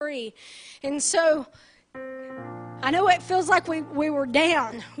free. And so I know it feels like we were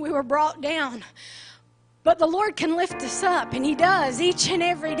down. We were brought down. But the Lord can lift us up, and He does each and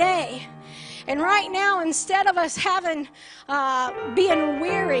every day. And right now, instead of us being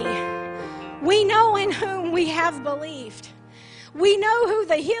weary, we know in whom we have believed. We know who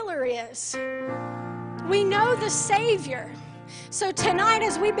the healer is. We know the Savior. So tonight,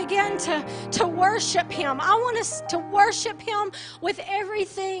 as we begin to worship Him, I want us to worship Him with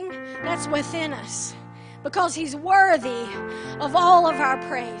everything that's within us, because He's worthy of all of our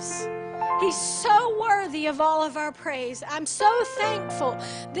praise. He's so worthy of all of our praise. I'm so thankful.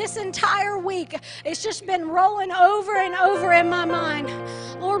 This entire week, it's just been rolling over and over in my mind.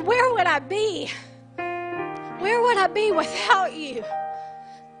 Lord, where would I be? Where would I be without You?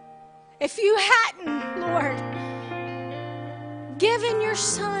 If You hadn't, Lord, given Your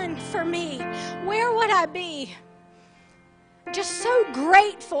Son for me, where would I be? Just so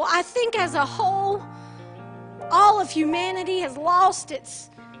grateful. I think as a whole, all of humanity has lost its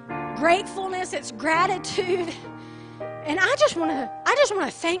gratefulness, its gratitude. And I just want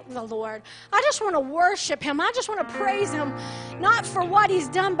to thank the Lord. I just want to worship Him. I just want to praise Him, not for what He's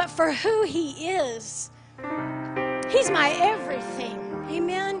done, but for who He is. He's my everything.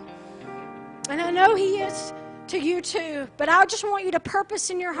 Amen. And I know He is to you too, but I just want you to purpose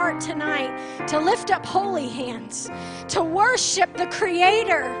in your heart tonight to lift up holy hands, to worship the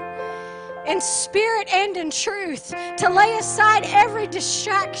Creator in spirit and in truth, to lay aside every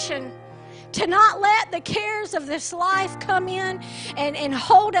distraction, to not let the cares of this life come in and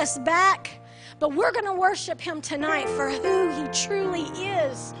hold us back. But we're going to worship Him tonight for who He truly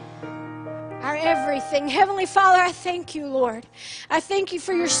is. Our everything. Heavenly Father, I thank You, Lord. I thank You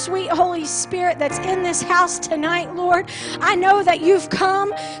for Your sweet Holy Spirit that's in this house tonight, Lord. I know that You've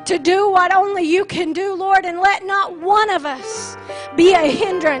come to do what only You can do, Lord, and let not one of us be a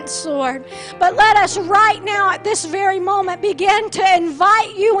hindrance, Lord. But let us right now at this very moment begin to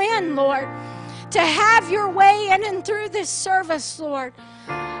invite You in, Lord, to have Your way in and through this service, Lord.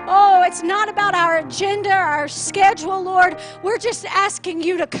 Oh, it's not about our agenda, our schedule, Lord. We're just asking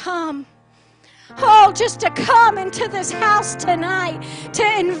You to come. Oh, just to come into this house tonight,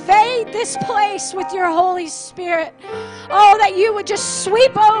 to invade this place with Your Holy Spirit. Oh, that You would just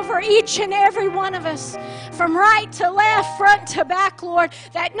sweep over each and every one of us, from right to left, front to back, Lord,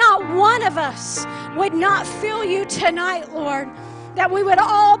 that not one of us would not feel You tonight, Lord, that we would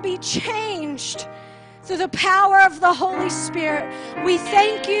all be changed through the power of the Holy Spirit. We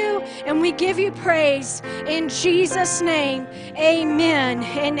thank You and we give You praise. In Jesus' name, amen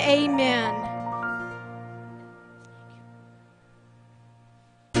and amen.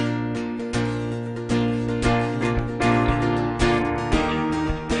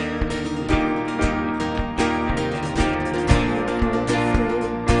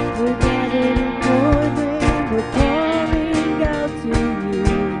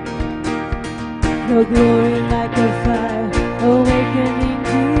 Your glory like a fire, awakening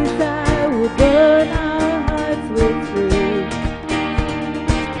desire will burn our hearts with truth.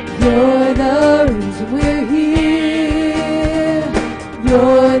 You're the reason we're here.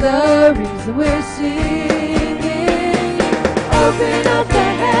 You're the reason we're singing. Open up the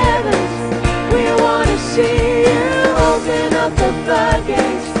heavens, we want to see You. Open up the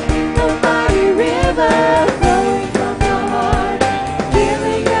floodgates, the mighty river flowing from Your heart,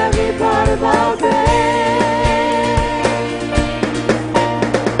 filling every part of our being.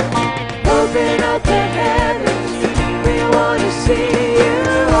 Open up the heavens, we want to see You.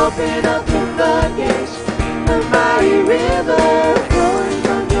 Open up the floodgates, the mighty river flowing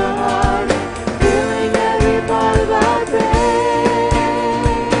from Your heart, filling every part of our being.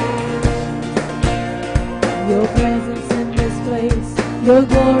 Your presence in this place, Your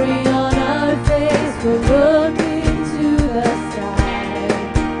glory on our face, we'll look into the sky.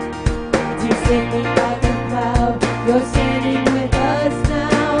 Descending like a cloud, You're standing with us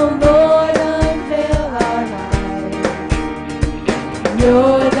now, Lord, unveil our lives.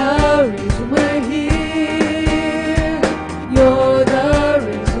 You're the reason we're here. You're the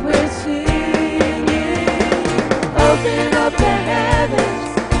reason we're singing. Open up the heavens,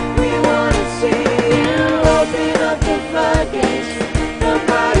 we want to see You. Open up the floodgates, the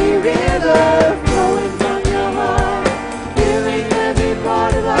mighty river flowing from Your heart, filling every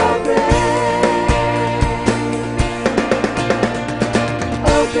part of our being.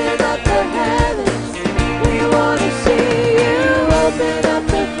 Open up the heavens, we want to see You. Open up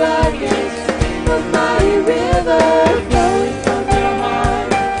the floodgates,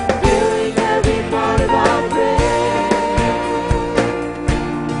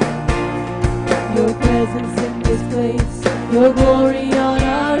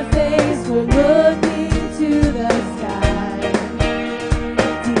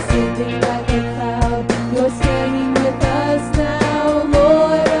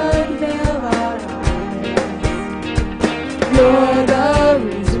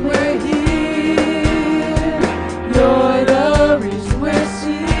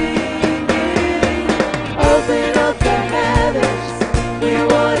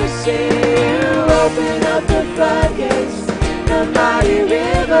 the mighty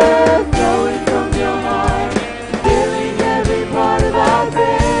river flowing from your heart, filling every part of our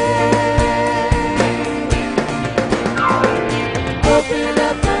brain. Open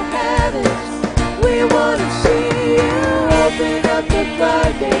up the heavens, we want to see you. Open up the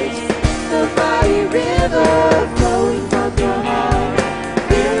floodgates, the mighty river flowing from your heart,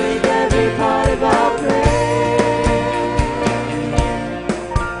 filling every part of our brain.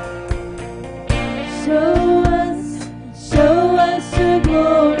 Show us your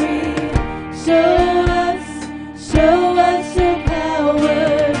glory. Show us your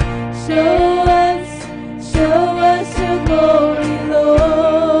power. Show us your glory, Lord.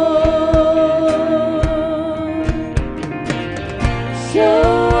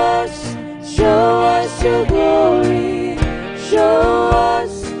 Show us your glory. Show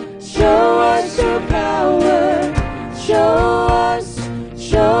us your power.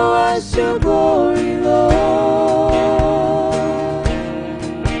 Show us your glory, Lord.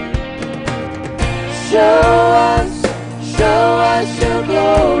 Show us your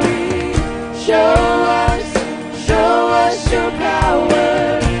glory. Show us your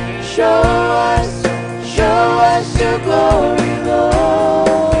power. Show us your glory, Lord.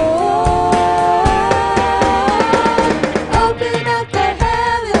 Open up the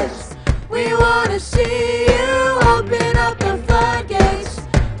heavens, we want to see you. Open up the floodgates,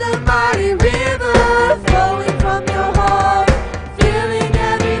 the mighty river flowing from your heart, filling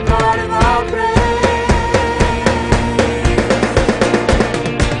every part of our brain.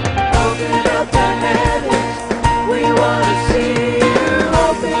 Open up the heavens,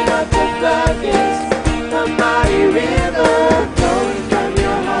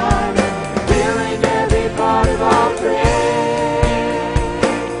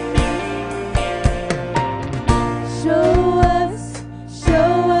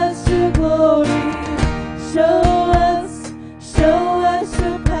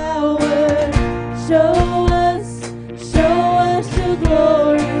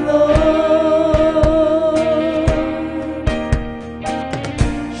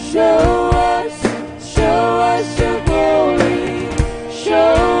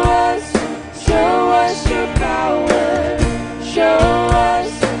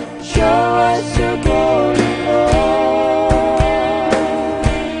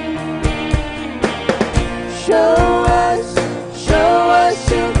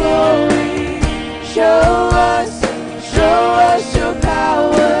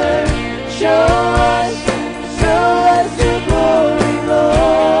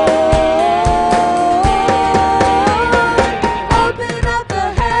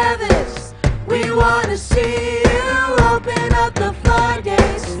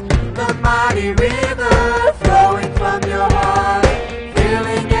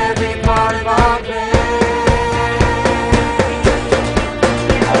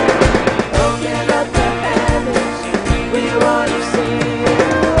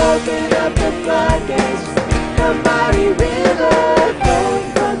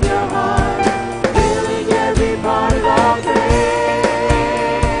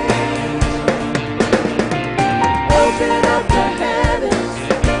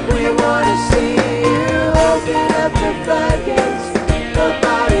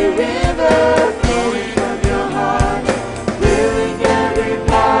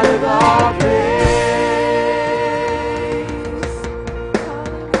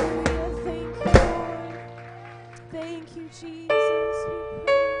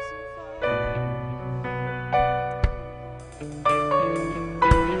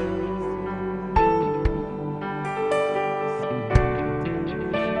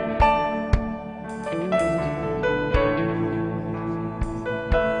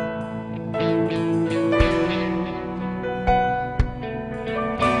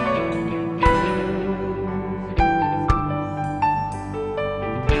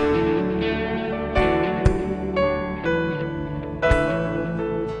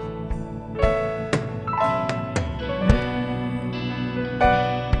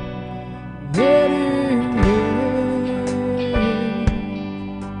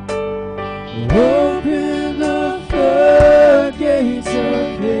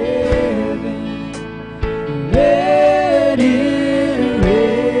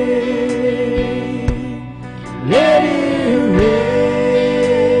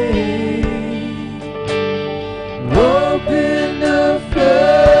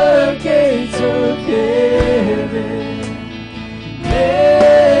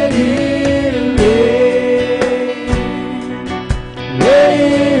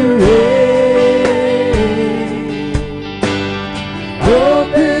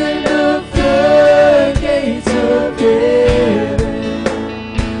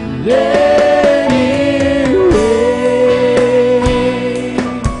 Let it rain.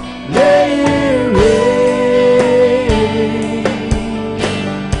 Let it rain.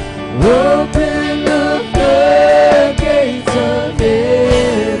 Open the floodgates of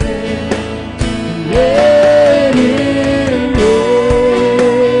heaven. Let it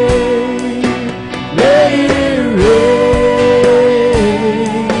rain. Let it rain.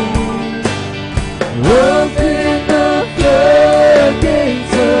 Open the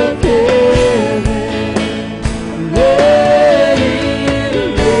floodgates of heaven. Let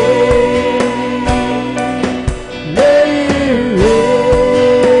it rain. Let it rain.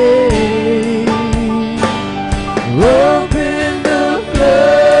 Open the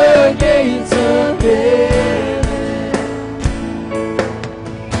floodgates of heaven.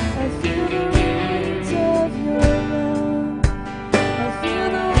 I feel the winds of your love. I feel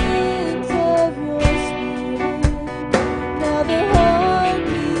the winds of your spirit. Now the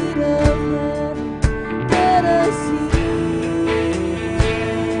heartbeat of heaven, let us see.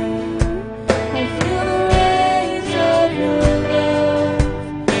 I feel the rains of your love.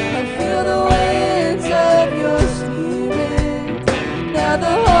 I feel the winds of your spirit. Now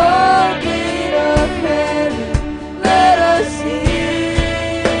the heartbeat of heaven, let us see.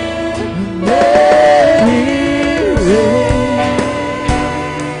 Let it rain.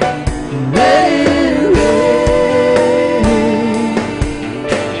 Let it rain.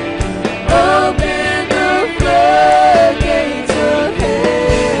 Open the floodgates of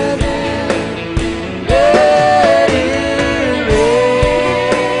heaven. Let it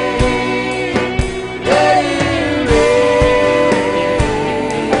rain. Let it rain.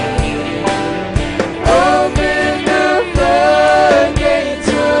 Open the floodgates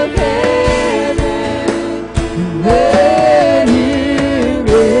of heaven. Let it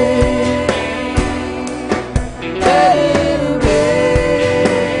rain. Let it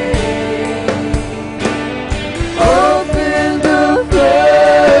rain. Open the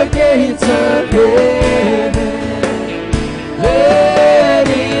floodgates of heaven. Let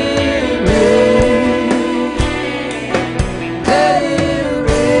it rain. Let it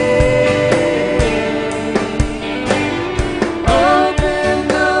rain. Open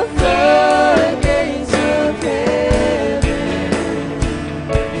the floodgates of heaven.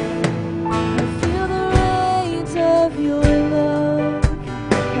 I feel the rains of your love.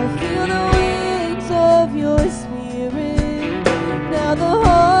 I feel the winds of your spirit. Now the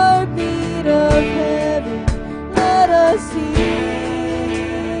heartbeat of heaven, let us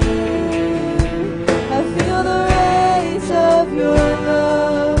hear. I feel the rains of your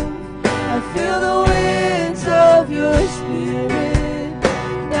love. I feel the winds of your spirit.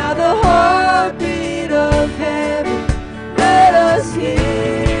 Now the heartbeat of heaven, let us hear.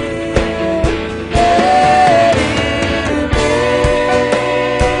 Let it rain.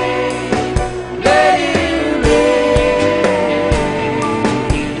 Let it rain.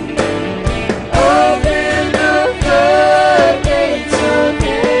 Open the floodgates of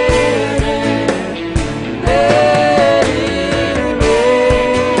heaven. Let it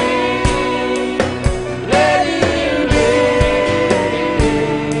rain. Let it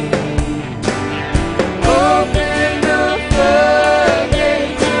rain. Open the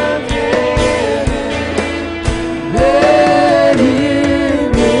floodgates of heaven. Let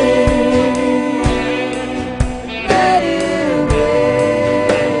it rain. Let it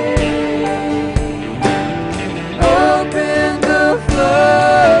rain. Open the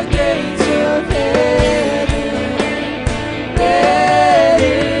floodgates of heaven. Let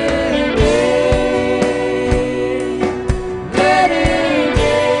it rain. Let it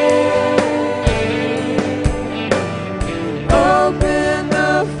rain. Open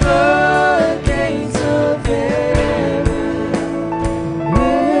the floodgates of heaven.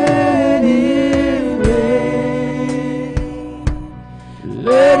 Let it rain.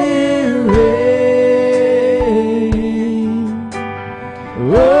 Let it rain.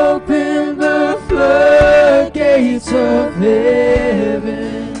 Open the floodgates of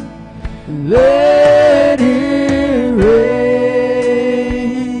heaven. Let it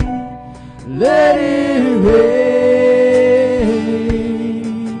rain. Let it rain.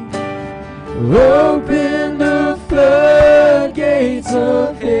 Open the floodgates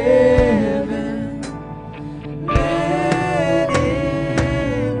of heaven. Let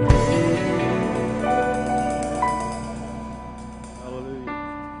it rain.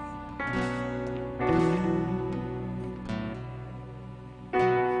 Hallelujah.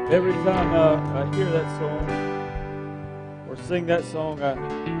 Every time I hear that song or sing that song, I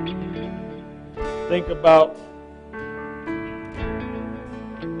think about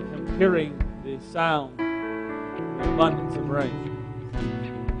hearing the sound, the abundance of rain.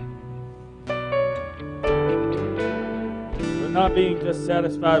 not being just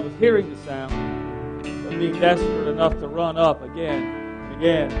satisfied with hearing the sound, but being desperate enough to run up again, and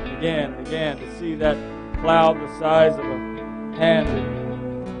again, and again, and again, to see that cloud the size of a hand.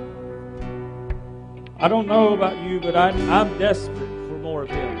 I don't know about you, but I'm desperate for more of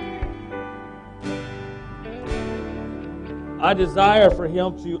Him. I desire for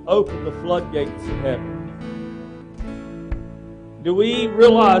Him to open the floodgates of heaven. Do we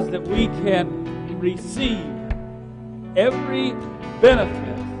realize that we can receive every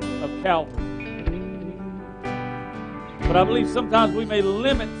benefit of Calvary? But I believe sometimes we may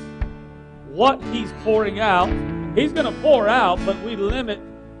limit what He's pouring out. He's going to pour out, but we limit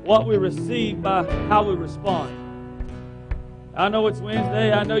what we receive by how we respond. I know it's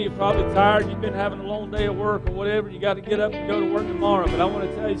Wednesday. I know you're probably tired. You've been having a long day of work or whatever. You got to get up and go to work tomorrow. But I want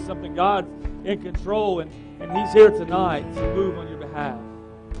to tell you something. God's in control, and He's here tonight to move on your behalf.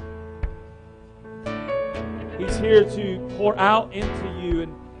 He's here to pour out into you.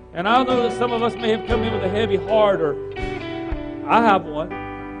 And I know that some of us may have come in with a heavy heart, or I have one.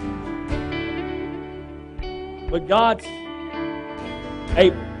 But God's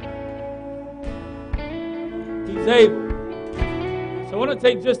able. He's able. So I want to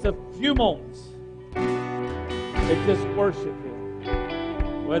take just a few moments and just worship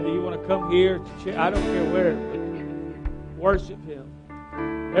Him. Whether you want to come here, to I don't care where, but worship Him.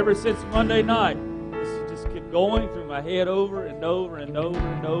 Ever since Monday night, this just kept going through my head over and over and over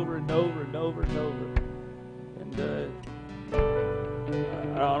and over and over and over and over. And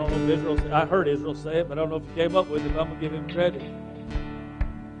I don't know if Israel, I heard Israel say it, but I don't know if he came up with it, but I'm going to give him credit.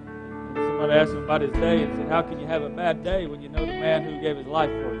 Somebody asked him about his day and said, how can you have a bad day when you know the man who gave his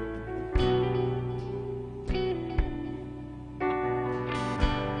life for you?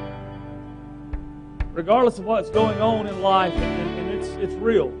 Regardless of what's going on in life, and it's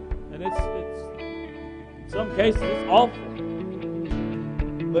real, and it's in some cases it's awful,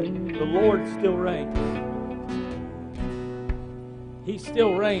 but the Lord still reigns. He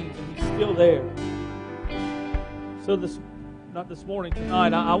still reigns, and He's still there. So not this morning,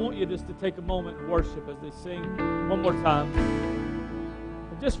 tonight, I want you just to take a moment and worship as they sing one more time.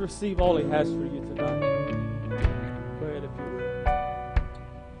 And just receive all He has for you tonight. Go ahead if you will.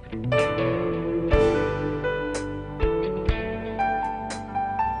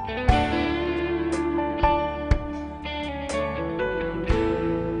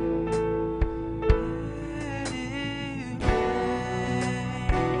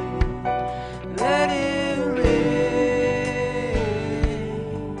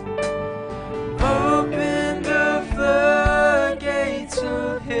 Open the floodgates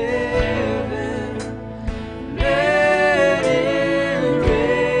of heaven.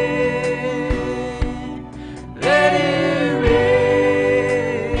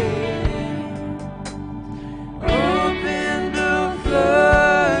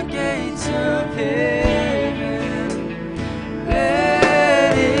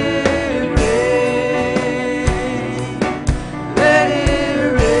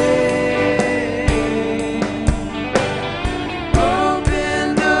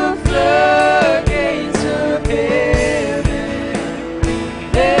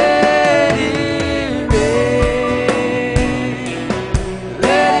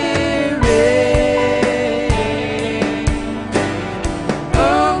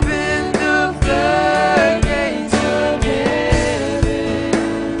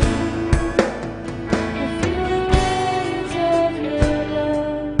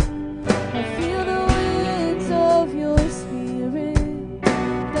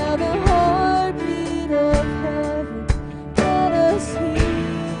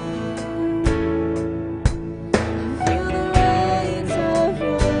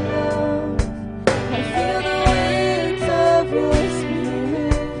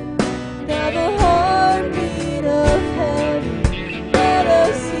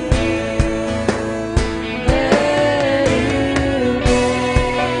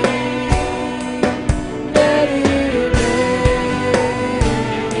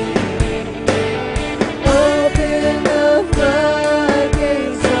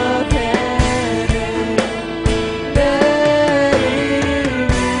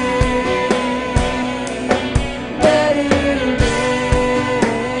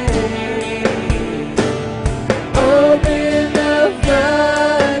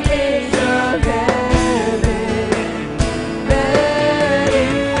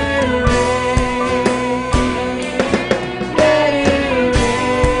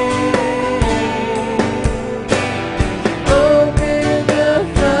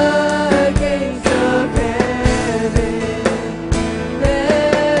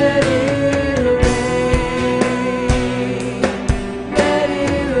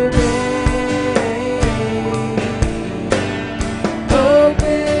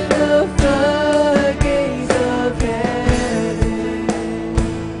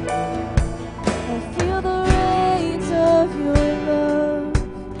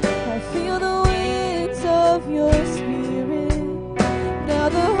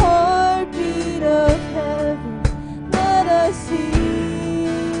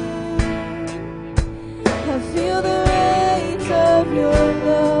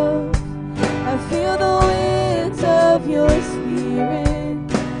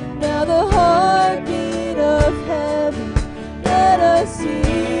 us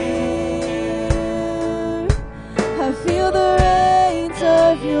here. I feel the rains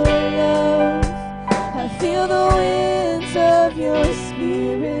of your love. I feel the winds of your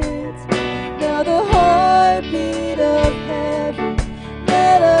spirit. Now the heartbeat of heaven,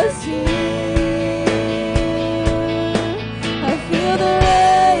 let us hear. I feel the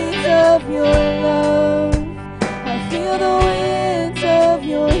rains of your love. I feel the winds of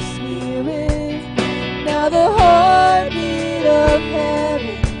your spirit. Now the heartbeat of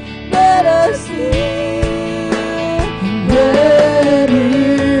heaven, let us hear. Let it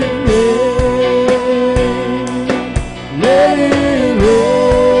rain. Let it rain.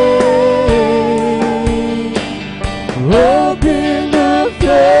 Open the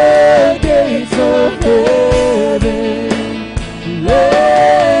floodgates of heaven.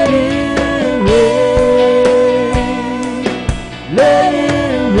 Let it rain. Let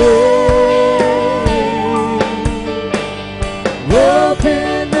it rain.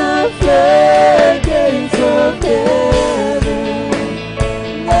 Open the floodgates of heaven.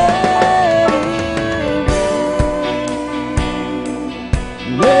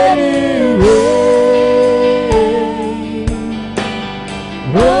 Let it rain.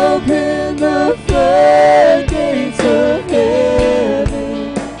 Open the floodgates of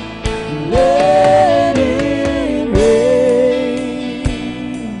heaven. Let it rain.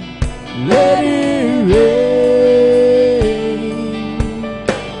 Let it rain.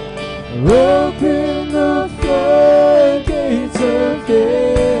 Open the floodgates of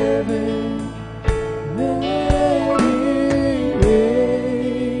heaven. Let it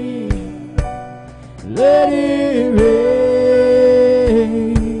rain. Let it rain.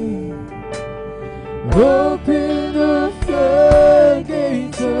 Open the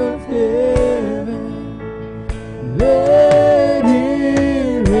floodgates of heaven. Let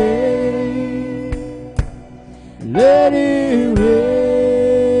it rain. Let it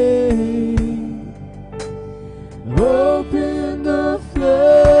rain. Open the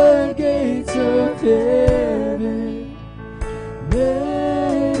floodgates of heaven.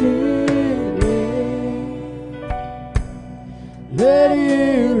 Let it rain. Let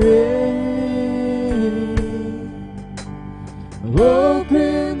it rain.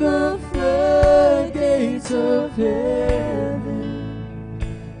 Open the floodgates of heaven.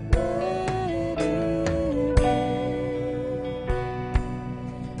 Let it rain.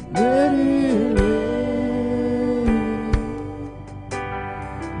 Let it rain.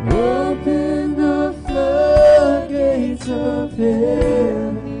 Open the floodgates of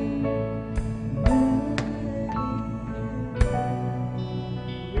heaven. Let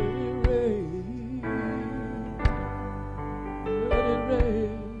it rain.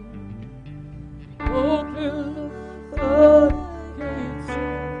 Open the floodgates of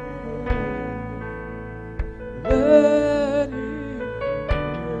heaven. Let it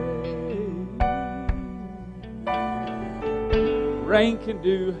rain. Rain can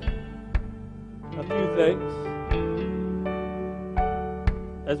do a few things.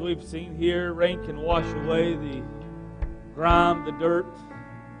 As we've seen here, rain can wash away the grime, the dirt,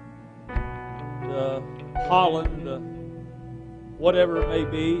 the pollen, the whatever it may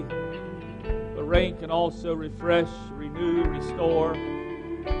be. But rain can also refresh, renew, restore,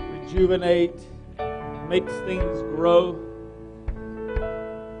 rejuvenate, makes things grow.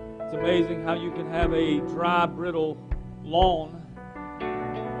 It's amazing how you can have a dry, brittle lawn,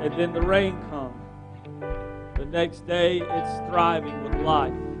 and then the rain comes. The next day, it's thriving with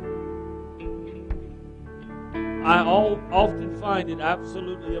life. I often find it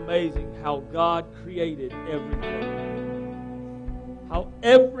absolutely amazing how God created everything. How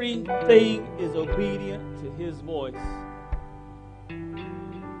everything is obedient to His voice.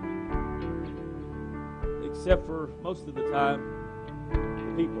 Except for most of the time,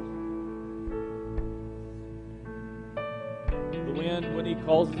 the people. The wind, when He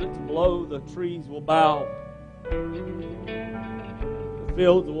causes it to blow, the trees will bow. The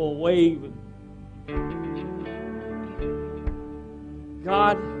fields will wave.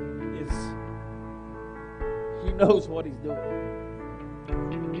 God He knows what He's doing.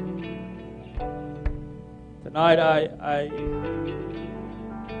 Tonight,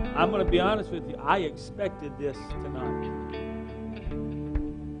 I'm going to be honest with you. I expected this tonight.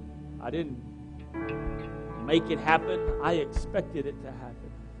 I didn't make it happen. I expected it to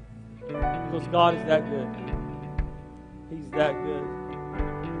happen. Because God is that good. He's that good.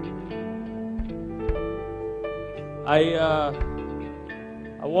 I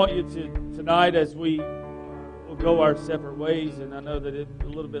want you to, tonight, as we will go our separate ways, and I know that it's a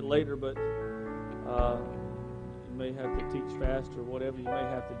little bit later, but you may have to teach fast or whatever you may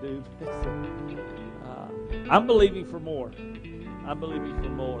have to do. I'm believing for more. I'm believing for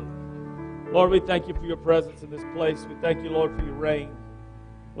more. Lord, we thank you for your presence in this place. We thank you, Lord, for your reign.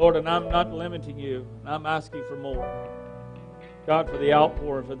 Lord, and I'm not limiting you. I'm asking for more. God, for the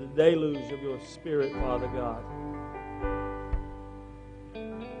outpour, for the deluge of your Spirit, Father God.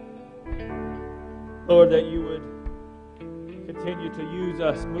 Lord, that you would continue to use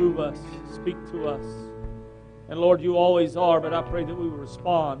us, move us, speak to us. And Lord, you always are, but I pray that we would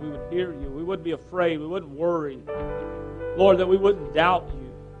respond, we would hear you, we wouldn't be afraid, we wouldn't worry. Lord, that we wouldn't doubt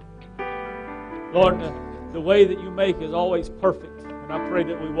you. Lord, the way that you make is always perfect, and I pray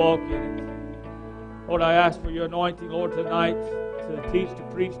that we walk in it. Lord, I ask for your anointing, Lord, tonight to teach, to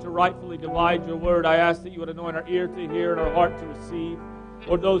preach, to rightfully divide your word. I ask that you would anoint our ear to hear and our heart to receive.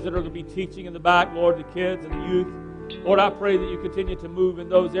 Lord, those that are going to be teaching in the back, Lord, the kids and the youth, Lord, I pray that you continue to move in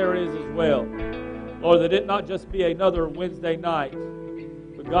those areas as well. Lord, that it not just be another Wednesday night,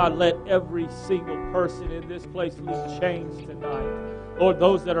 but God, let every single person in this place leave changed tonight. Lord,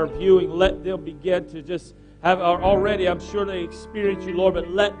 those that are viewing, let them begin to just have already, I'm sure they experience you, Lord, but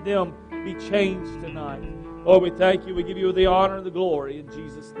let them be changed tonight. Lord, we thank you. We give you the honor and the glory in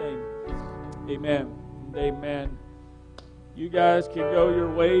Jesus' name. Amen and amen. You guys can go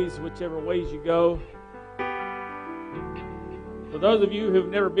your ways, whichever ways you go. For those of you who've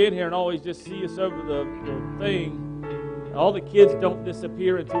never been here and always just see us over the thing, all the kids don't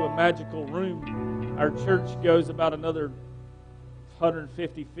disappear into a magical room. Our church goes about another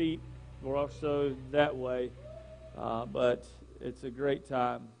 150 feet or so that way. But it's a great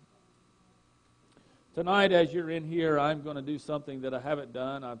time. Tonight, as you're in here, I'm going to do something that I haven't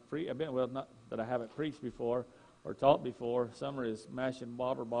done. Not that I haven't preached before or taught before. Summer is mashing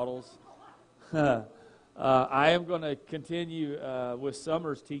water bottles. I am going to continue with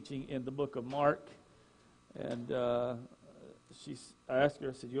Summer's teaching in the book of Mark. And I asked her,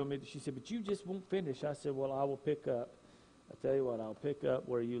 I said, you want me to? She said, but you just won't finish. I said, well, I will pick up. I tell you what, I'll pick up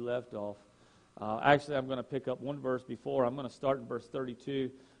where you left off. Actually, I'm going to pick up one verse before. I'm going to start in verse 32.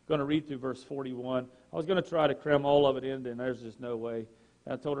 I'm going to read through verse 41. I was going to try to cram all of it in, and there's just no way.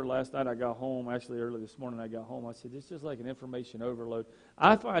 I told her last night I got home, actually early this morning I got home, I said, it's just like an information overload.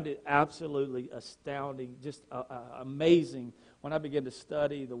 I find it absolutely astounding, just amazing when I begin to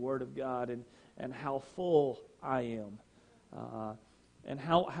study the Word of God and how full I am. And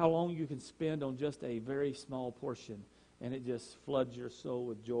how long you can spend on just a very small portion, and it just floods your soul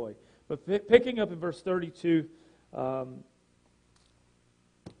with joy. But picking up in verse 32 of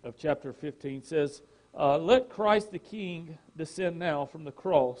chapter 15 says, let Christ the King descend now from the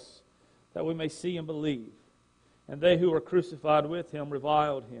cross, that we may see and believe. And they who were crucified with him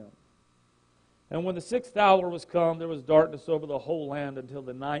reviled him. And when the 6th hour was come, there was darkness over the whole land until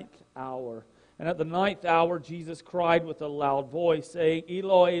the 9th hour. And at the 9th hour, Jesus cried with a loud voice, saying,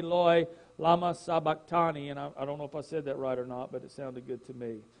 Eloi, Eloi, lama sabachthani. And I don't know if I said that right or not, but it sounded good to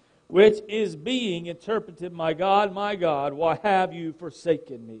me. Which is being interpreted, my God, why have you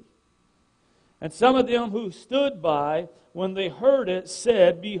forsaken me? And some of them who stood by, when they heard it,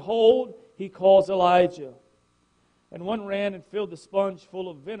 said, behold, he calls Elijah. And one ran and filled the sponge full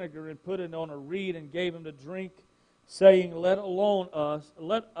of vinegar and put it on a reed and gave him to drink, saying, let us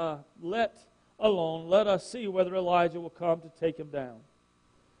see whether Elijah will come to take him down.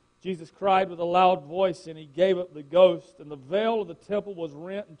 Jesus cried with a loud voice, and he gave up the ghost. And the veil of the temple was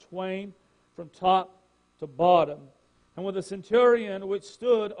rent in twain from top to bottom. And when the centurion which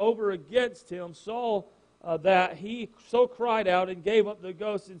stood over against him saw that, he so cried out and gave up the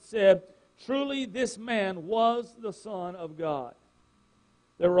ghost and said, truly this man was the Son of God.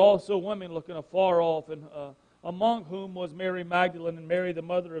 There were also women looking afar off, and among whom was Mary Magdalene and Mary the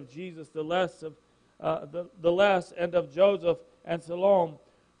mother of Jesus, the less and of Joseph and Salome,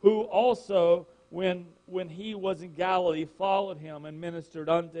 who also, when he was in Galilee, followed him and ministered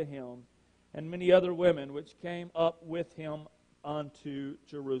unto him, and many other women which came up with him unto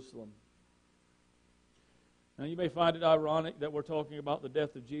Jerusalem. Now you may find it ironic that we're talking about the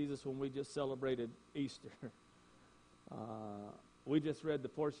death of Jesus when we just celebrated Easter. We just read the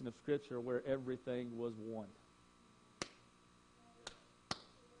portion of Scripture where everything was one.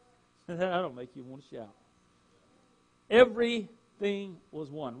 That'll make you want to shout. Everything was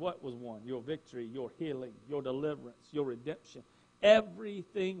one. What was one? Your victory, your healing, your deliverance, your redemption.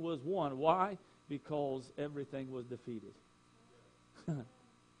 Everything was one. Why? Because everything was defeated.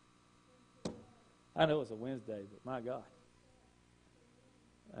 I know it's a Wednesday, but my God.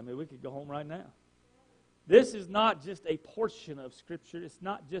 I mean, we could go home right now. This is not just a portion of Scripture. It's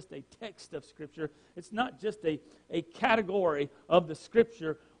not just a text of Scripture. It's not just a category of the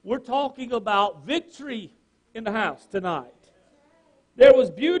Scripture. We're talking about victory in the house tonight. There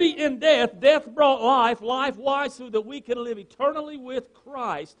was beauty in death. Death brought life. Life why? So that we could live eternally with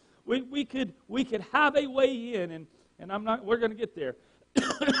Christ. We could have a way in, and we're going to get there.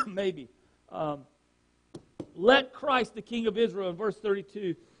 Maybe. Let Christ, the King of Israel, in verse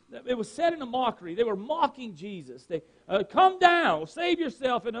 32, it was said in a mockery. They were mocking Jesus. They come down, save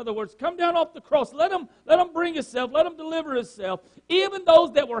yourself. In other words, come down off the cross. Let him bring himself. Let him deliver himself. Even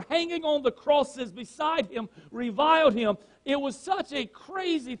those that were hanging on the crosses beside him reviled him. It was such a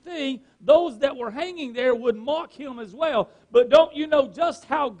crazy thing. Those that were hanging there would mock him as well. But don't you know just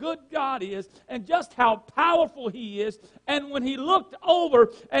how good God is and just how powerful He is? And when He looked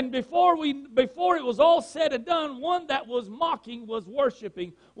over, and before it was all said and done, one that was mocking was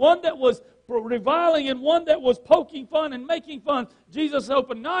worshiping. One that was reviling and one that was poking fun and making fun. Jesus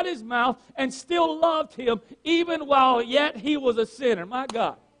opened not His mouth and still loved him, even while yet he was a sinner. My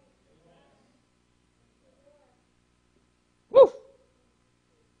God. Woo!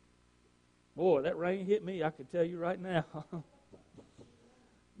 Boy, that rain hit me, I can tell you right now.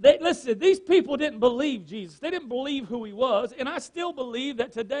 Listen, these people didn't believe Jesus. They didn't believe who He was. And I still believe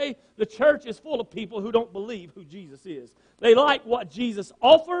that today the church is full of people who don't believe who Jesus is. They like what Jesus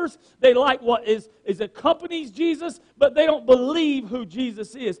offers. They like what is accompanies Jesus, but they don't believe who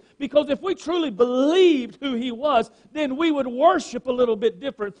Jesus is. Because if we truly believed who He was, then we would worship a little bit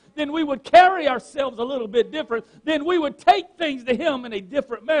different. Then we would carry ourselves a little bit different. Then we would take things to Him in a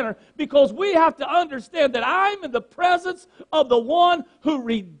different manner. Because we have to understand that I'm in the presence of the one who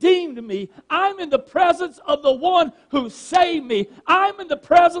redeemed me. I'm in the presence of the one who saved me. I'm in the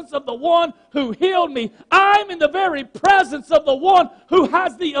presence of the one who healed me. I'm in the very presence of the one who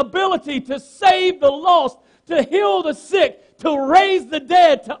has the ability to save the lost, to heal the sick, to raise the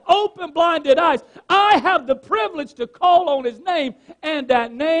dead, to open blinded eyes. I have the privilege to call on His name, and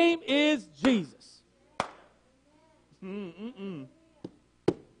that name is Jesus.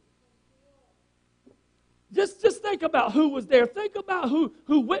 Just think about who was there. Think about who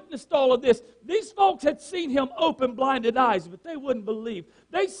witnessed all of this. These folks had seen Him open blinded eyes, but they wouldn't believe.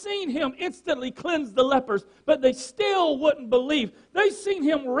 They seen Him instantly cleanse the lepers, but they still wouldn't believe. They seen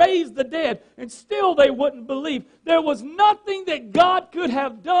Him raise the dead, and still they wouldn't believe. There was nothing that God could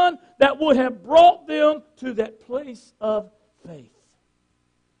have done that would have brought them to that place of faith.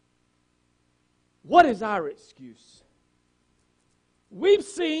 What is our excuse? We've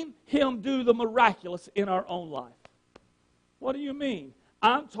seen Him do the miraculous in our own life. What do you mean?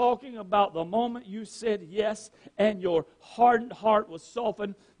 I'm talking about the moment you said yes and your hardened heart was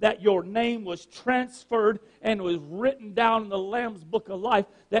softened, that your name was transferred and was written down in the Lamb's Book of Life,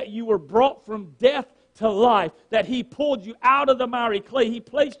 that you were brought from death to life, that He pulled you out of the miry clay. He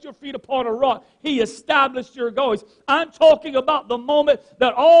placed your feet upon a rock. He established your goings. I'm talking about the moment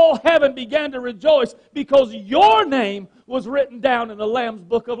that all heaven began to rejoice because your name was written down in the Lamb's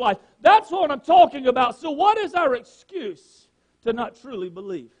Book of Life. That's what I'm talking about. So what is our excuse to not truly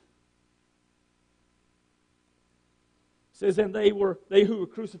believe? It says, and they who were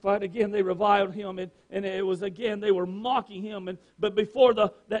crucified, again, they reviled Him, and it was again, they were mocking Him. But before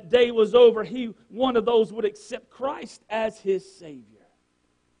that day was over, one of those would accept Christ as his Savior.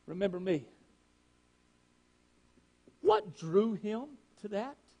 Remember me. What drew him to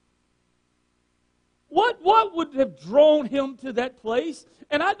that? What would have drawn him to that place?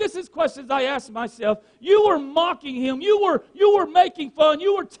 And this is questions I ask myself. You were mocking Him. You were making fun.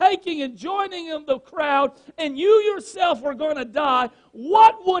 You were taking and joining in the crowd. And you yourself were going to die.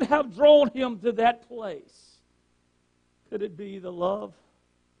 What would have drawn Him to that place? Could it be the love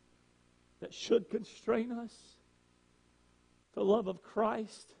that should constrain us? The love of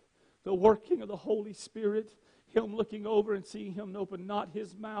Christ? The working of the Holy Spirit? Him looking over and seeing Him open not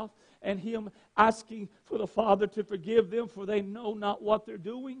His mouth, and Him asking for the Father to forgive them, for they know not what they're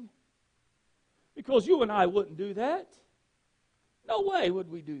doing? Because you and I wouldn't do that. No way would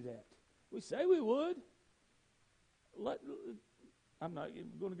we do that. We say we would. I'm not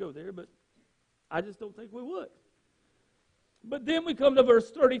even going to go there, but I just don't think we would. But then we come to verse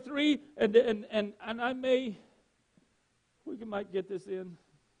 33, and we might get this in.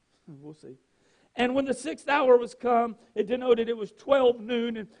 We'll see. And when the 6th hour was come, it denoted it was 12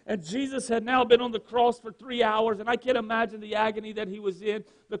 noon, and Jesus had now been on the cross for 3 hours, and I can't imagine the agony that He was in,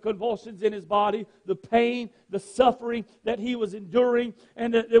 the convulsions in His body, the pain, the suffering that He was enduring,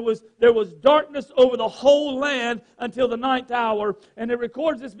 and there was darkness over the whole land until the 9th hour, and it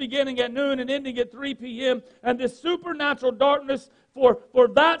records this beginning at noon and ending at 3 p.m., and this supernatural darkness, for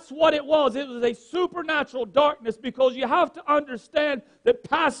that's what it was. It was a supernatural darkness, because you have to understand that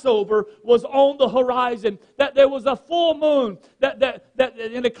Passover was on the horizon, that there was a full moon, that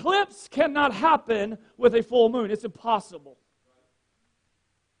an eclipse cannot happen with a full moon. It's impossible.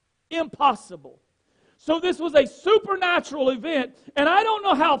 impossible. So this was a supernatural event, and I don't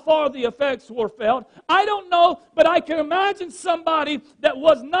know how far the effects were felt. I don't know, but I can imagine somebody that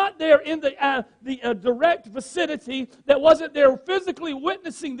was not there in the direct vicinity, that wasn't there physically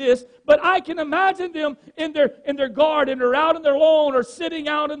witnessing this, but I can imagine them in their garden or out in their lawn or sitting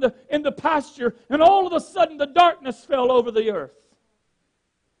out in the pasture, and all of a sudden the darkness fell over the earth.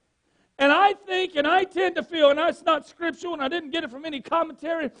 And I think, and I tend to feel, and it's not scriptural, and I didn't get it from any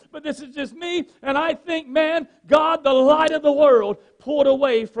commentary, but this is just me, and I think, man, God, the light of the world, pulled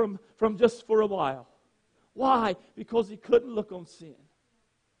away from just for a while. Why? Because He couldn't look on sin.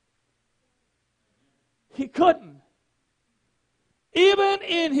 He couldn't. Even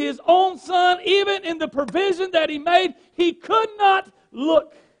in His own Son, even in the provision that He made, He could not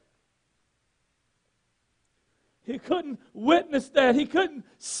look. He couldn't witness that. He couldn't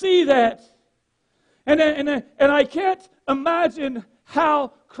see that. And I can't imagine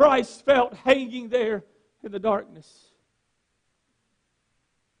how Christ felt hanging there in the darkness.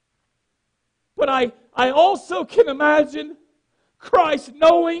 But I also can imagine Christ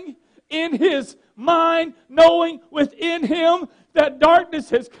knowing in His mind, knowing within Him that darkness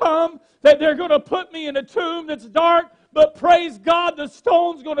has come, that they're going to put me in a tomb that's dark. But praise God, the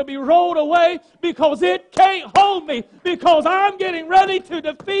stone's going to be rolled away because it can't hold me, because I'm getting ready to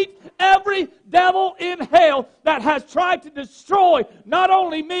defeat every devil in hell that has tried to destroy not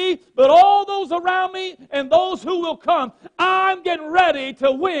only me, but all those around me and those who will come. I'm getting ready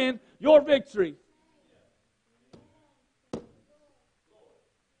to win your victory.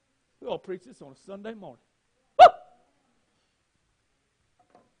 We'll preach this on a Sunday morning.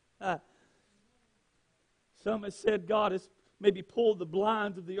 Some have said God has maybe pulled the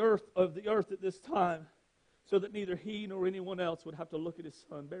blinds of the earth at this time, so that neither He nor anyone else would have to look at His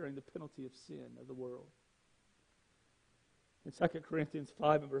Son bearing the penalty of sin of the world. In 2 Corinthians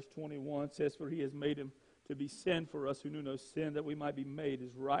 5 and verse 21 it says, "For He has made Him to be sin for us who knew no sin, that we might be made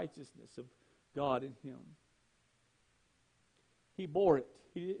as righteousness of God in Him." He bore it.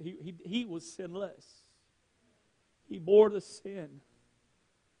 He was sinless. He bore the sin.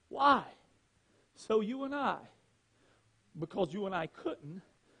 Why? So you and I, because you and I couldn't,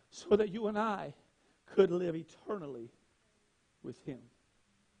 so that you and I could live eternally with Him.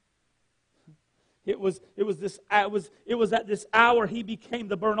 It was at this hour He became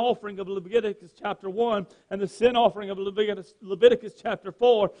the burnt offering of Leviticus chapter 1 and the sin offering of Leviticus chapter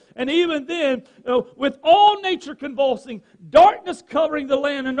 4. And even then, with all nature convulsing, darkness covering the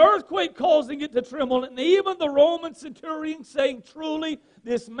land, an earthquake causing it to tremble, and even the Roman centurion saying, "Truly,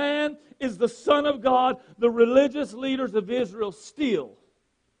 this man is the Son of God," the religious leaders of Israel still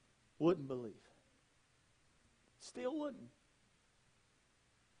wouldn't believe. Still wouldn't.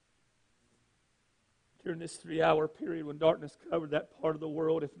 During this 3-hour period when darkness covered that part of the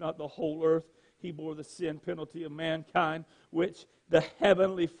world, if not the whole earth, He bore the sin penalty of mankind, which the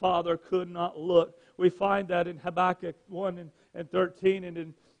Heavenly Father could not look. We find that in Habakkuk 1 and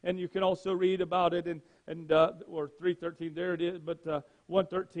 13, and you can also read about it in or 3:13, there it is, but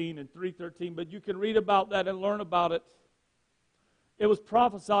 1:13 and 3:13. But you can read about that and learn about it. It was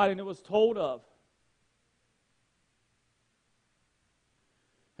prophesied and it was told of.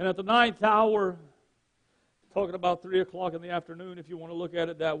 And at the 9th hour, talking about 3 o'clock in the afternoon, if you want to look at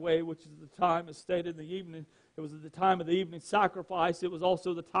it that way, which is the time as stated in the evening. It was at the time of the evening sacrifice. It was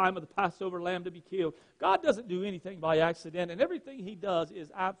also the time of the Passover lamb to be killed. God doesn't do anything by accident, and everything He does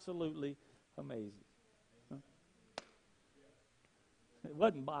is absolutely amazing. It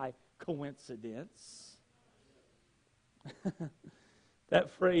wasn't by coincidence. That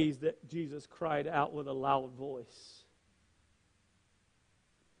phrase that Jesus cried out with a loud voice.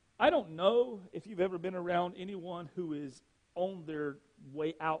 I don't know if you've ever been around anyone who is on their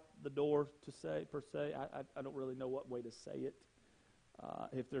way out the door to say, per se. I don't really know what way to say it.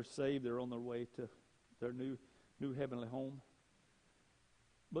 If they're saved, they're on their way to their new heavenly home.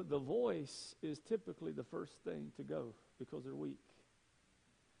 But the voice is typically the first thing to go because they're weak.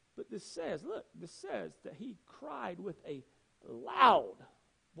 But this says that He cried with a loud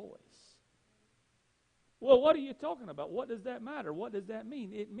voice. Well, what are you talking about? What does that matter? What does that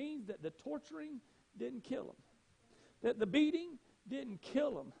mean? It means that the torturing didn't kill Him. That the beating didn't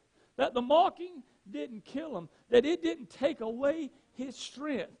kill Him. That the mocking didn't kill Him. That it didn't take away His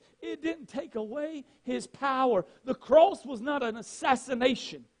strength. It didn't take away His power. The cross was not an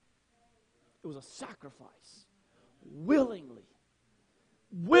assassination. It was a sacrifice. Willingly.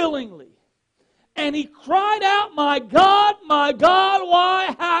 Willingly. And He cried out, my God,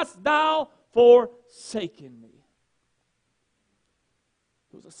 why hast Thou forsaken me?"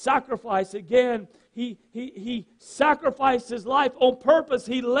 It was a a sacrifice. Again, he sacrificed his life on purpose.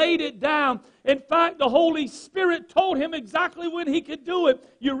 He laid it down. In fact, the Holy Spirit told him exactly when he could do it.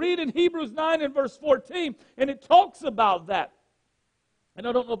 You read in Hebrews 9 and verse 14, and it talks about that. And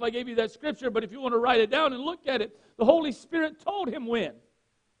I don't know if I gave you that scripture, but if you want to write it down and look at it, the Holy Spirit told him when.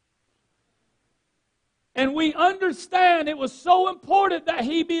 And we understand it was so important that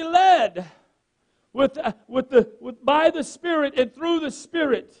he be led by the Spirit and through the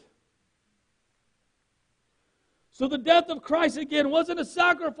Spirit. So the death of Christ again wasn't a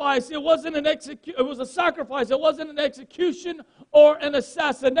sacrifice. It wasn't it was a sacrifice. It wasn't an execution or an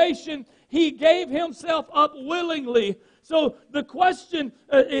assassination. He gave himself up willingly. So the question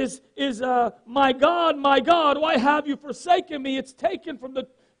is, my God, why have you forsaken me? It's taken from the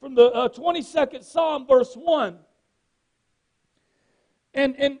 22nd Psalm, verse 1.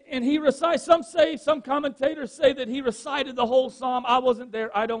 And he recites, some commentators say that he recited the whole psalm. I wasn't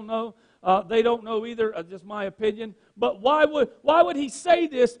there, I don't know. They don't know either, just my opinion. But why would he say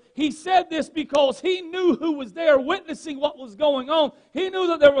this? He said this because he knew who was there witnessing what was going on. He knew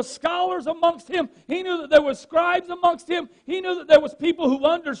that there were scholars amongst him. He knew that there were scribes amongst him. He knew that there was people who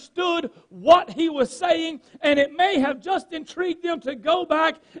understood what he was saying. And it may have just intrigued them to go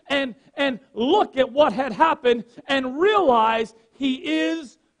back and look at what had happened and realize he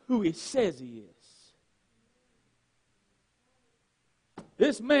is who he says he is.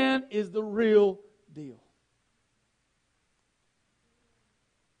 This man is the real deal.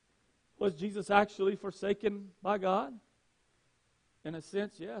 Was Jesus actually forsaken by God? In a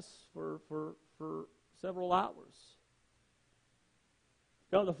sense, yes, for several hours.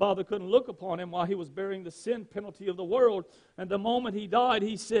 God the Father couldn't look upon him while he was bearing the sin penalty of the world. And the moment he died,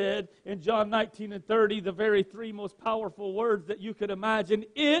 he said in John 19 and 30, the very three most powerful words that you could imagine,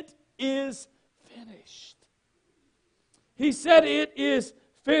 "It is finished." He said, "It is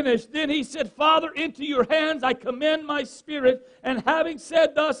finished." Then he said, "Father, into your hands I commend my spirit." And having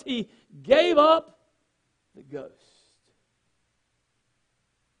said thus, he gave up the ghost.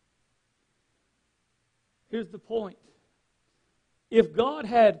 Here's the point. If God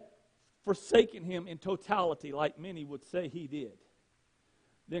had forsaken him in totality, like many would say he did,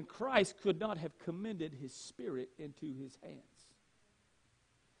 then Christ could not have commended his spirit into his hands.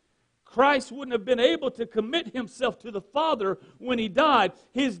 Christ wouldn't have been able to commit himself to the Father when he died.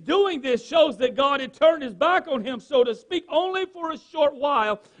 His doing this shows that God had turned his back on him, so to speak, only for a short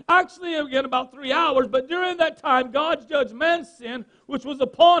while. Actually, again, about 3 hours. But during that time, God judged man's sin, which was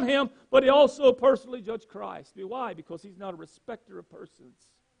upon him, but he also personally judged Christ. Why? Because he's not a respecter of persons.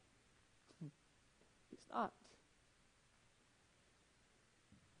 He's not.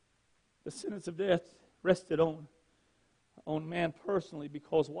 The sentence of death rested on man personally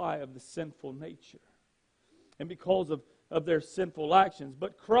because why? Of the sinful nature and because of their sinful actions.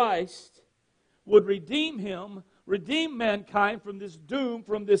 But Christ would redeem mankind from this doom,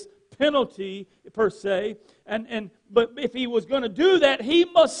 from this penalty per se. But if he was going to do that, he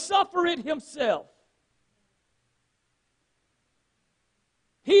must suffer it himself.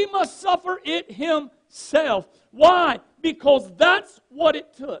 He must suffer it himself. Why? Because that's what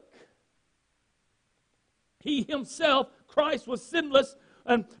it took. He himself, Christ, was sinless,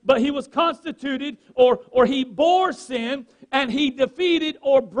 but he was constituted, or he bore sin, and he defeated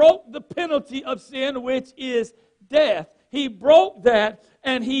or broke the penalty of sin, which is death. He broke that,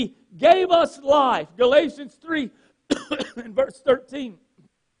 and he gave us life. Galatians 3 and verse 13.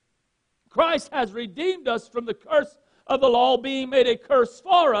 Christ has redeemed us from the curse of the law, being made a curse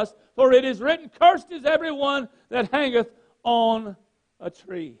for us, for it is written, "Cursed is everyone that hangeth on a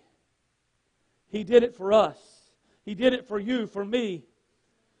tree." He did it for us. He did it for you, for me.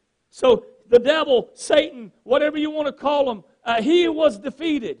 So the devil, Satan, whatever you want to call him, he was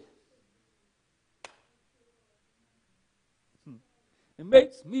defeated. It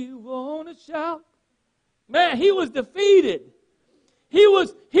makes me want to shout. Man, he was defeated. He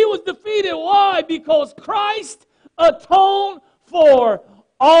was defeated. Why? Because Christ atoned for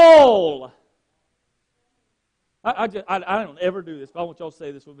all. I don't ever do this, but I want y'all to say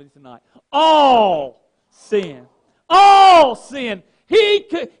this with me tonight. All sin. All sin.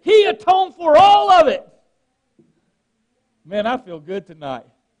 He atoned for all of it. Man, I feel good tonight.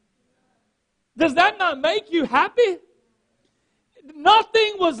 Does that not make you happy?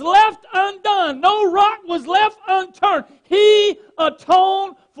 Nothing was left undone. No rock was left unturned. He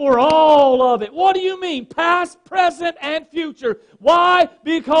atoned for all of it. What do you mean? Past, present, and future. Why?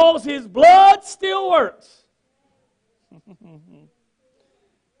 Because his blood still works.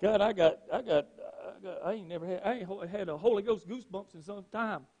 God, I ain't had a Holy Ghost goosebumps in some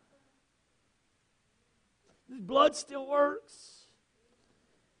time. His blood still works.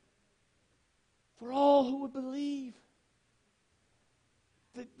 for all who would believe.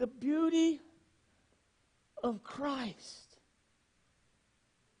 The beauty of Christ.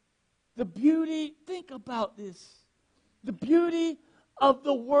 The beauty, think about this. The beauty of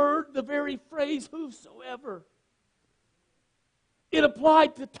the word, the very phrase, whosoever. It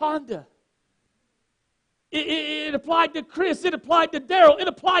applied to Tonda. It applied to Chris. It applied to Daryl. It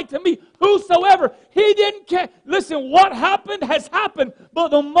applied to me. Whosoever. He didn't care. Listen, what happened has happened. But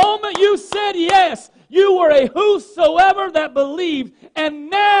the moment you said yes, you were a whosoever that believed. And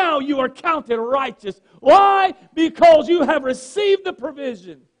now you are counted righteous. Why? Because you have received the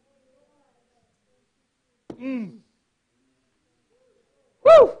provision. Woo!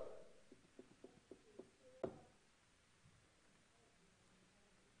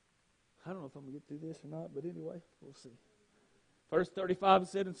 I don't know if I'm going to get through this or not, but anyway, we'll see. Verse 35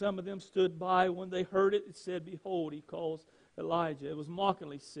 said, and some of them stood by. When they heard it, it said, behold, he calls Elijah. It was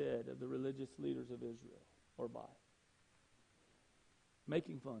mockingly said of the religious leaders of Israel, or by.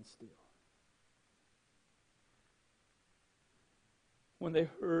 Making fun still. When they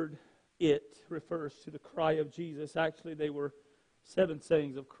heard it, refers to the cry of Jesus. Actually, they were 7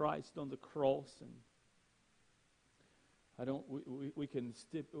 sayings of Christ on the cross, and we can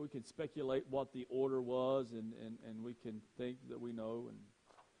speculate what the order was, and we can think that we know and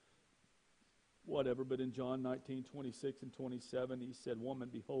whatever. But in John 19:26 and 27, he said, woman,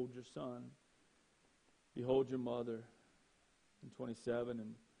 behold your son, behold your mother. In 27,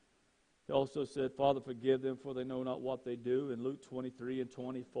 and he also said, Father, forgive them, for they know not what they do. In Luke 23 and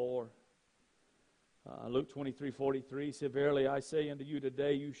 24. Luke 23:43 he said, verily I say unto you,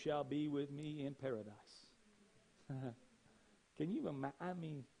 today you shall be with me in paradise. Can you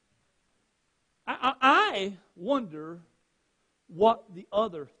imagine? I wonder what the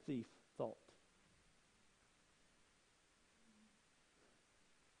other thief thought.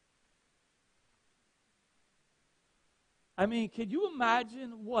 I mean, could you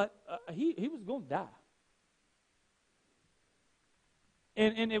imagine what he was going to die?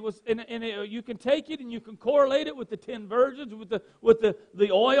 And it was, you can take it and you can correlate it with the 10 virgins, with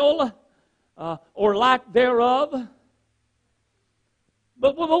the oil, or lack thereof.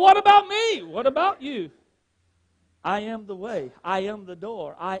 But what about me? What about you? I am the way. I am the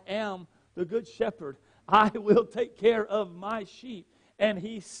door. I am the good shepherd. I will take care of my sheep. And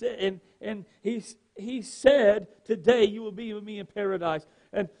he said, he said, today you will be with me in paradise.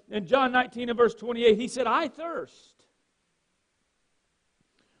 And in John 19 and verse 28, he said, I thirst.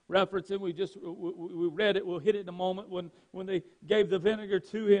 Referencing, we read it, we'll hit it in a moment when they gave the vinegar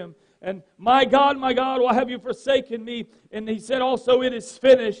to him. And my God, why have you forsaken me? And he said also, it is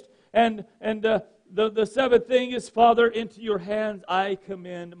finished. And the seventh thing is, Father, into your hands I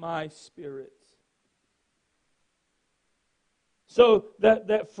commend my spirit. So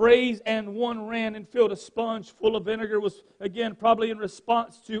that phrase, and one ran and filled a sponge full of vinegar, was again probably in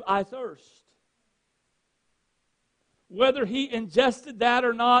response to I thirst. Whether he ingested that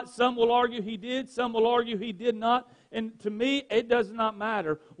or not, some will argue he did, some will argue he did not. And to me, it does not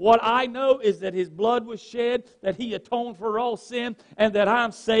matter. What I know is that his blood was shed, that he atoned for all sin, and that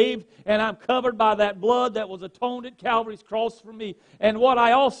I'm saved, and I'm covered by that blood that was atoned at Calvary's cross for me. And what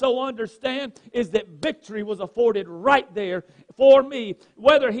I also understand is that victory was afforded right there for me.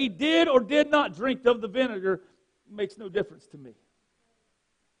 Whether he did or did not drink of the vinegar makes no difference to me.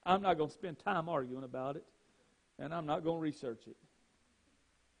 I'm not going to spend time arguing about it. And I'm not going to research it.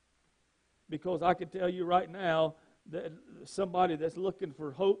 Because I can tell you right now that somebody that's looking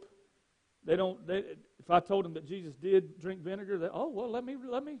for hope, if I told them that Jesus did drink vinegar, let me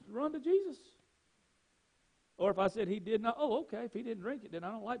run to Jesus. Or if I said he did not, okay, if he didn't drink it, then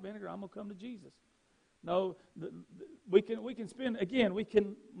I don't like vinegar, I'm going to come to Jesus. No, we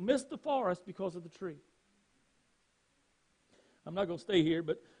can miss the forest because of the tree. I'm not going to stay here,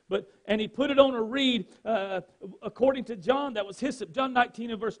 and he put it on a reed, according to John, that was hyssop. John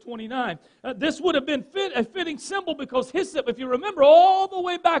 19 and verse 29. This would have been a fitting symbol, because hyssop, if you remember all the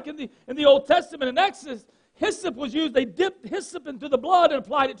way back in the Old Testament in Exodus, hyssop was used. They dipped hyssop into the blood and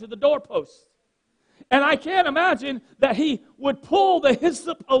applied it to the doorposts. And I can't imagine that he would pull the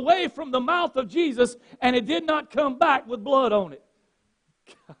hyssop away from the mouth of Jesus and it did not come back with blood on it.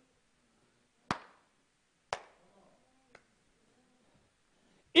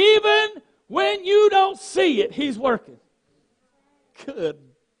 Even when you don't see it, he's working. Good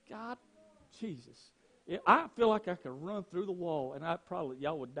God, Jesus. I feel like I could run through the wall, and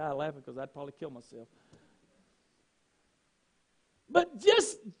y'all would die laughing because I'd probably kill myself. But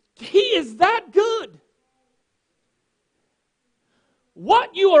he is that good.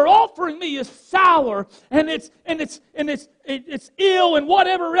 what you are offering me is sour and it's ill and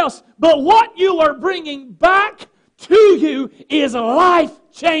whatever else. But what you are bringing back to you is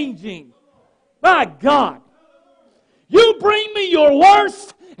life-changing. My God. You bring me your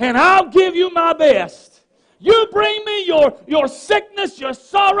worst and I'll give you my best. You bring me your sickness, your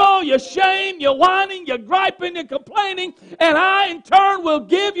sorrow, your shame, your whining, your griping and complaining, and I in turn will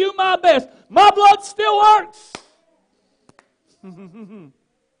give you my best. My blood still works.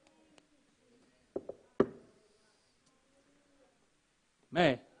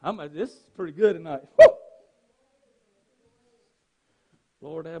 Man, this is pretty good tonight. Woo!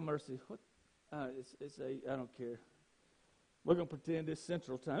 Lord have mercy. What? I don't care. We're going to pretend it's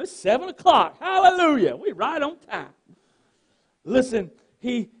Central Time. It's 7 o'clock. Hallelujah. We're right on time. Listen,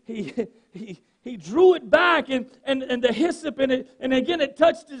 he drew it back and the hyssop and again it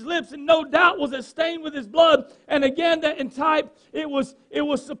touched his lips, and no doubt was it stained with his blood. And again, that in type, it was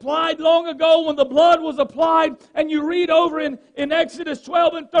supplied long ago when the blood was applied. And you read over in Exodus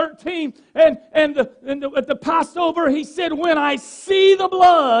 12 and 13, and at the Passover, he said, when I see the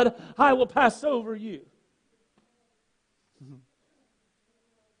blood, I will pass over you.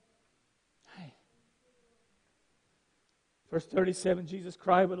 Verse 37, Jesus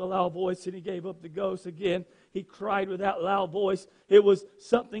cried with a loud voice and he gave up the ghost. Again, he cried with that loud voice. It was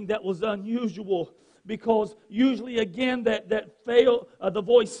something that was unusual because usually, again, the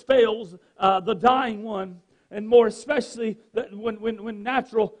voice fails the dying one. And more especially when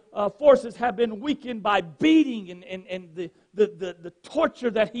natural forces have been weakened by beating and the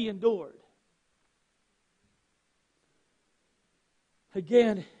torture that he endured.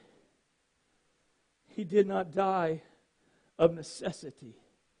 Again, he did not die of necessity,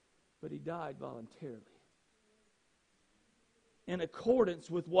 but he died voluntarily. In accordance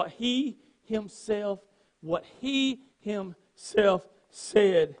with what he himself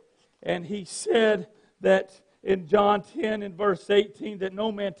said. And he said that in John 10 and verse 18 that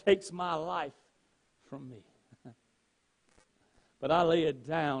no man takes my life from me, but I lay it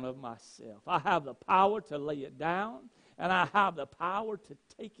down of myself. I have the power to lay it down, and I have the power to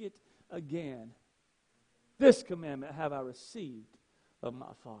take it again. This commandment have I received of my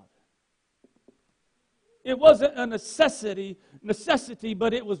Father. It wasn't a necessity,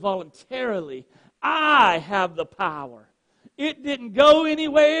 but it was voluntarily. I have the power. It didn't go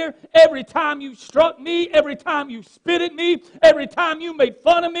anywhere. Every time you struck me, every time you spit at me, every time you made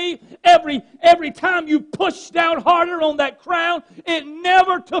fun of me, every time you pushed down harder on that crown, it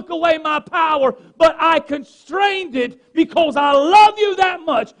never took away my power, but I constrained it because I love you that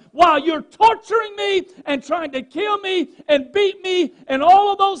much. While you're torturing me and trying to kill me and beat me and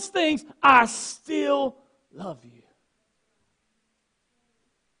all of those things, I still love you.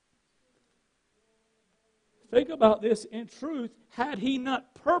 Think about this. In truth, had he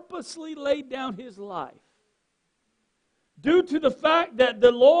not purposely laid down his life, due to the fact that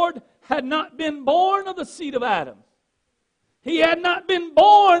the Lord had not been born of the seed of Adam, he had not been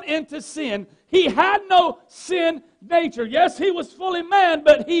born into sin, he had no sin nature. Yes, he was fully man,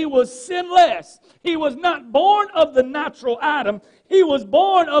 but he was sinless. He was not born of the natural Adam. He was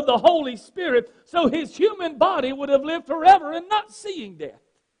born of the Holy Spirit, so his human body would have lived forever and not seeing death.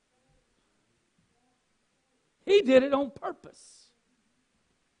 He did it on purpose.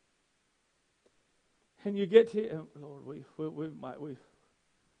 And you get to, Lord,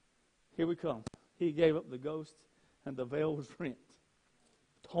 here we come. He gave up the ghost, and the veil was rent,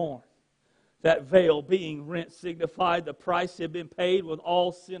 torn. That veil being rent signified the price had been paid with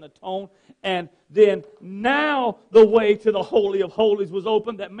all sin atoned. And then now the way to the Holy of Holies was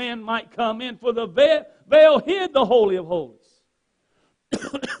opened that man might come in, for the veil hid the Holy of Holies.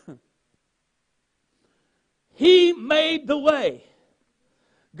 He made the way.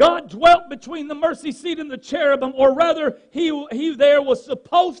 God dwelt between the mercy seat and the cherubim, or rather, he there was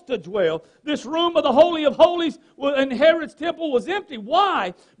supposed to dwell. This room of the Holy of Holies in Herod's temple was empty.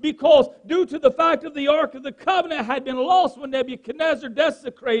 Why? Because due to the fact of the Ark of the Covenant had been lost when Nebuchadnezzar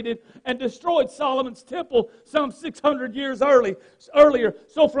desecrated and destroyed Solomon's temple some 600 years earlier.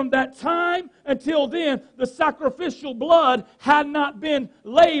 So from that time until then, the sacrificial blood had not been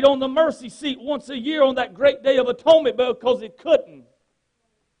laid on the mercy seat once a year on that great day of atonement because it couldn't.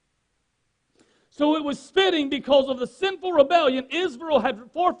 So it was fitting because of the sinful rebellion, Israel had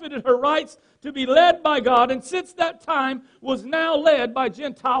forfeited her rights to be led by God, and since that time was now led by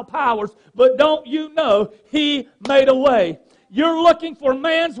Gentile powers. But don't you know, He made a way. you're looking for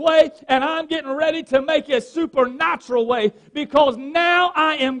man's way, and I'm getting ready to make a supernatural way, because now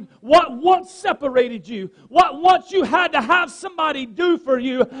I am what once separated you, what once you had to have somebody do for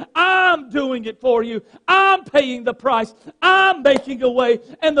you, I'm doing it for you. I'm paying the price. I'm making a way.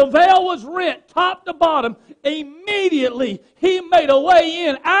 And the veil was rent top to bottom. Immediately, He made a way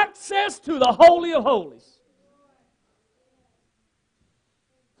in, access to the Holy of Holies.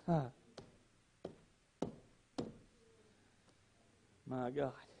 My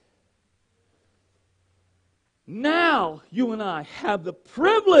God. Now you and I have the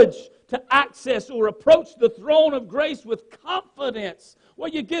privilege to access or approach the throne of grace with confidence. Well,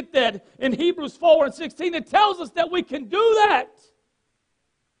 you get that in Hebrews 4 and 16. It tells us that we can do that.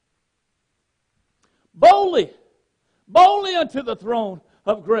 Boldly unto the throne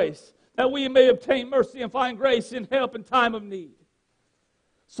of grace, that we may obtain mercy and find grace in help in time of need.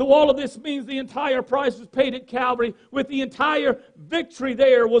 So all of this means the entire price was paid at Calvary, with the entire victory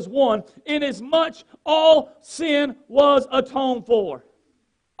there was won, inasmuch all sin was atoned for.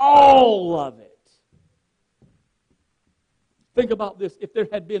 All of it. Think about this. If there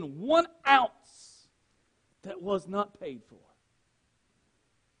had been 1 ounce that was not paid for,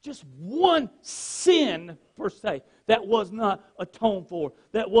 just one sin per se that was not atoned for,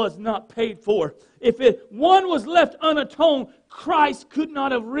 that was not paid for. If one was left unatoned, Christ could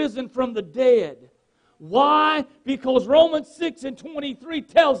not have risen from the dead. Why? Because Romans 6 and 23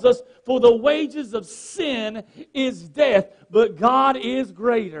 tells us, for the wages of sin is death, but God is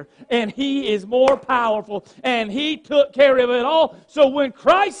greater, and He is more powerful, and He took care of it all. So when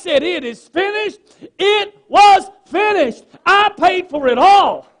Christ said it is finished, it was finished. I paid for it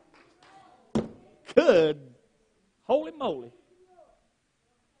all. Good. Holy moly.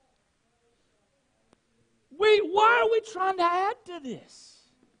 Why are we trying to add to this?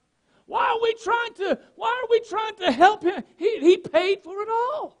 Why are we trying to help Him? He paid for it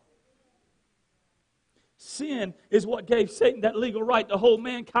all. Sin is what gave Satan that legal right to hold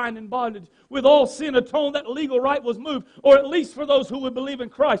mankind in bondage. With all sin atoned, that legal right was moved, or at least for those who would believe in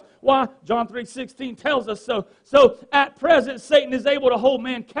Christ. Why? John 3:16 tells us so. So at present, Satan is able to hold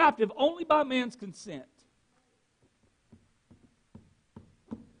man captive only by man's consent.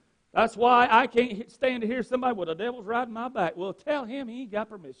 That's why I can't stand to hear somebody, well, the devil's riding my back. Well, tell him he ain't got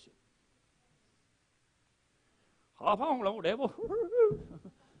permission. Hop on, old devil.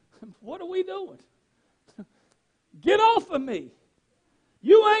 What are we doing? Get off of me.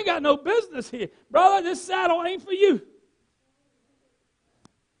 You ain't got no business here. Brother, this saddle ain't for you.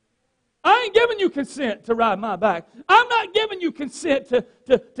 I ain't giving you consent to ride my back. I'm not giving you consent to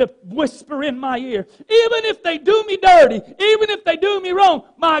whisper in my ear. Even if they do me dirty, even if they do me wrong,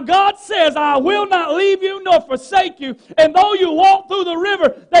 my God says, I will not leave you nor forsake you. And though you walk through the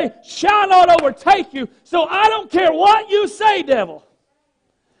river, they shall not overtake you. So I don't care what you say, devil.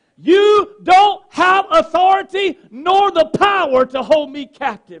 You don't have authority nor the power to hold me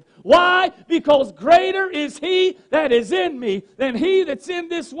captive. Why? Because greater is He that is in me than he that's in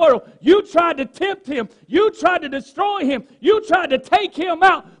this world. You tried to tempt Him. You tried to destroy Him. You tried to take Him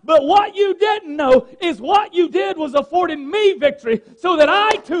out. But what you didn't know is what you did was affording me victory so that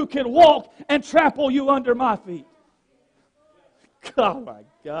I too could walk and trample you under my feet. Oh my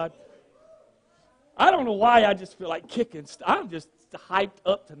God. I don't know why I just feel like kicking. I'm just hyped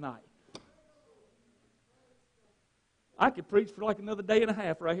up tonight. I could preach for like another day and a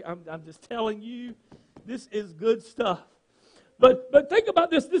half, right? I'm just telling you, this is good stuff. But think about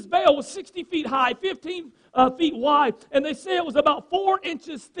this. This veil was 60 feet high, 15 feet wide, and they say it was about 4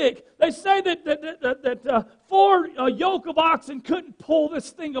 inches thick. They say that 4 yoke of oxen couldn't pull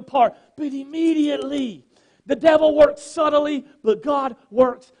this thing apart. But immediately, the devil works subtly, but God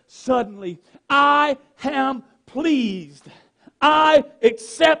works suddenly. I am pleased. I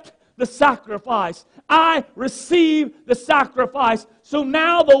accept the sacrifice. I receive the sacrifice. So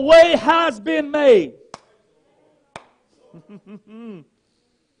now the way has been made.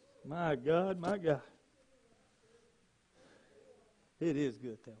 My God, my God. It is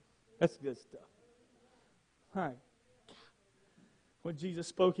good, though. That's good stuff. All right. When Jesus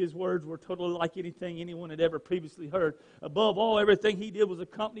spoke, His words were totally like anything anyone had ever previously heard. Above all, everything He did was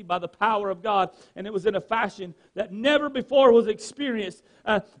accompanied by the power of God, and it was in a fashion that never before was experienced.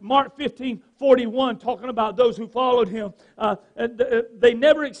 Mark 15:41, talking about those who followed Him. They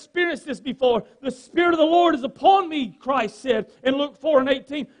never experienced this before. The Spirit of the Lord is upon me, Christ said in Luke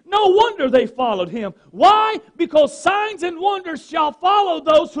 4:18. No wonder they followed him. Why? Because signs and wonders shall follow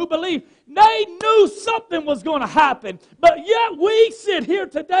those who believe. They knew something was going to happen. But yet we sit here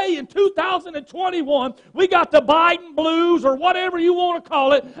today in 2021. We got the Biden blues or whatever you want to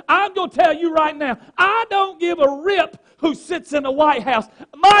call it. I'm going to tell you right now, I don't give a rip who sits in the White House.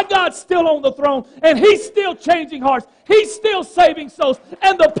 My God's still on the throne, and He's still changing hearts. He's still saving souls,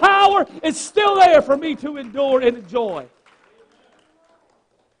 and the power is still there for me to endure and enjoy.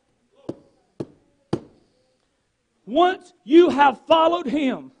 Once you have followed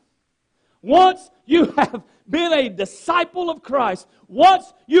Him, once you have been a disciple of Christ,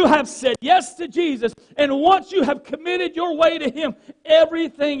 once you have said yes to Jesus, and once you have committed your way to Him,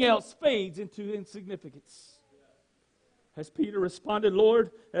 everything else fades into insignificance. As Peter responded,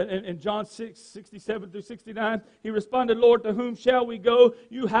 Lord, in John 6, 67 through 69, he responded, Lord, to whom shall we go?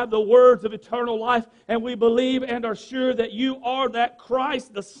 You have the words of eternal life, and we believe and are sure that you are that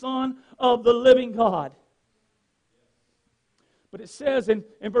Christ, the Son of the living God. But it says in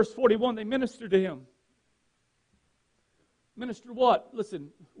verse 41, they ministered to him. Minister what? Listen,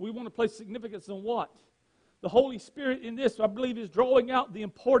 we want to place significance on what? The Holy Spirit in this, I believe, is drawing out the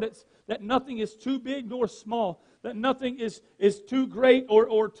importance that nothing is too big nor small, that nothing is too great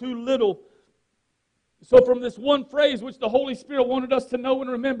or too little. So from this one phrase, which the Holy Spirit wanted us to know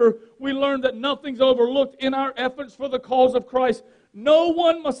and remember, we learn that nothing's overlooked in our efforts for the cause of Christ. No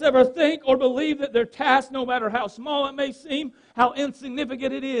one must ever think or believe that their task, no matter how small it may seem, how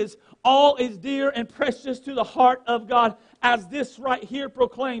insignificant it is, all is dear and precious to the heart of God, as this right here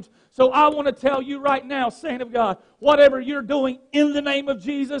proclaims. So I want to tell you right now, saint of God, whatever you're doing in the name of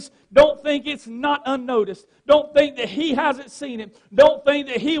Jesus, don't think it's not unnoticed. Don't think that He hasn't seen it. Don't think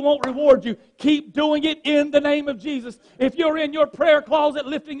that He won't reward you. Keep doing it in the name of Jesus. If you're in your prayer closet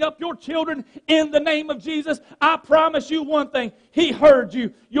lifting up your children in the name of Jesus, I promise you one thing. He heard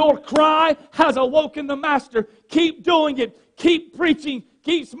you. Your cry has awoken the Master. Keep doing it. Keep preaching.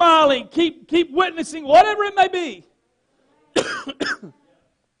 Keep smiling. Keep witnessing, whatever it may be.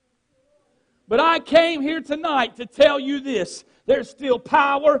 But I came here tonight to tell you this. There's still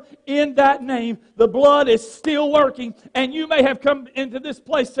power in that name. The blood is still working. And you may have come into this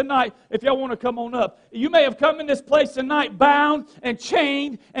place tonight, if y'all want to come on up. You may have come in this place tonight bound and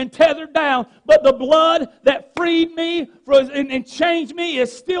chained and tethered down. But the blood that freed me and changed me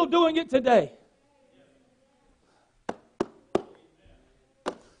is still doing it today.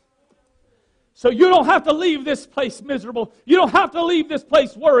 So you don't have to leave this place miserable. You don't have to leave this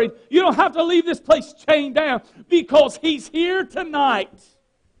place worried. You don't have to leave this place chained down, because He's here tonight.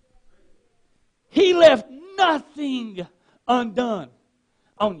 He left nothing undone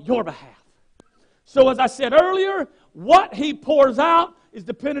on your behalf. So as I said earlier, what He pours out is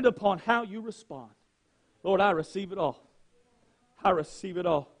dependent upon how you respond. Lord, I receive it all. I receive it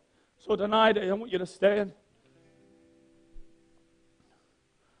all. So tonight, I want you to stand.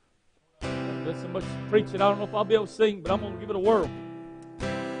 There's so much preaching, I don't know if I'll be able to sing, but I'm going to give it a whirl.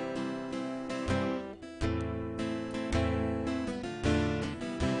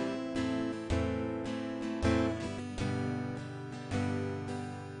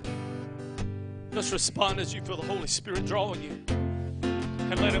 Just respond as you feel the Holy Spirit drawing you.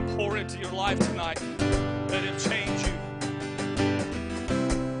 And let Him pour into your life tonight. Let Him change you.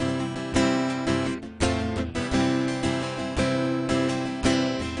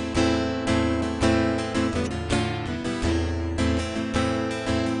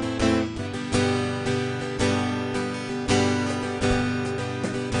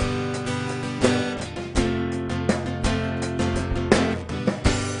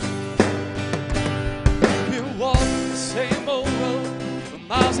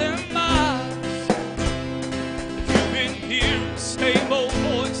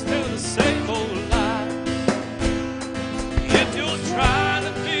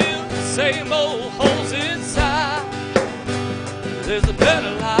 There's a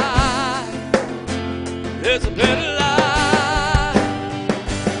better life. There's a better life.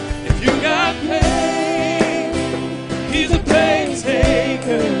 If you got pain, He's a pain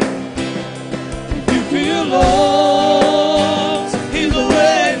taker. If you feel lost, He's a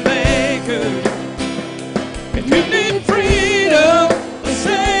way maker. If you need freedom, a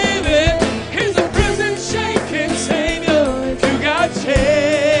saving, He's a prison shaking Savior. If you got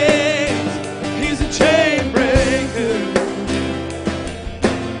chains, He's a chain breaker.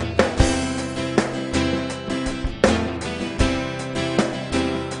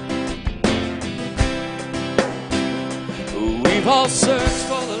 We've all searched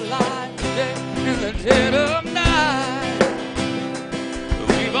for the light today in the dead of night.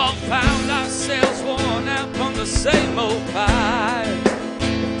 We've all found ourselves worn out from the same old fight.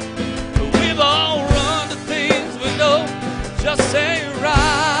 just ain't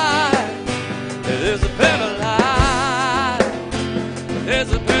right. There's a better life.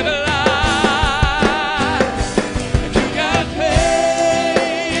 There's a better life. If you got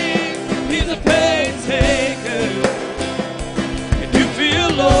pain, he's a pain taker. If you feel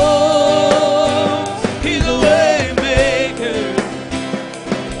lost, he's a way maker.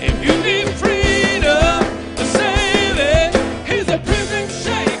 If you need freedom to save it, he's a prison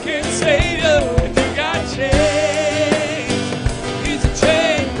shaking savior. If you got chains, he's a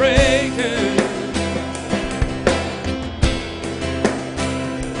chain breaker.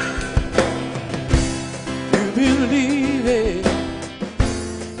 You believe it,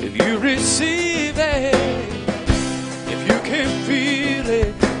 if you receive it, if you can feel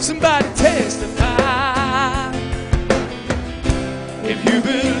it, somebody testify. If you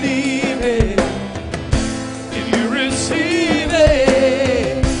believe it, if you receive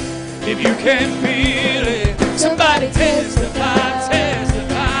it, if you can feel it, somebody testify,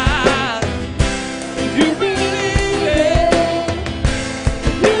 testify. If you believe it,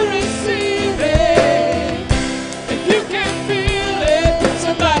 if you receive it, if you can feel it,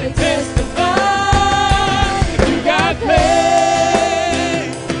 somebody testify. If you got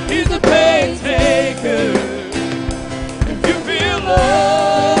pain, he's the pain taker. If you feel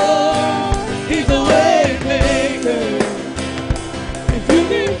lost, he's the way maker. If you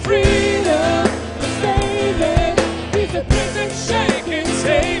need freedom to save it, he's the prison shaking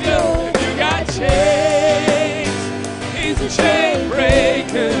savior. If you got chains, he's a chain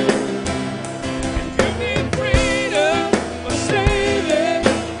breaker. If you need freedom to save it,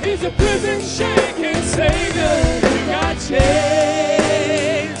 he's a prison shaking savior. If you got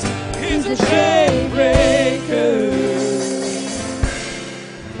chains, he's a chain breaker.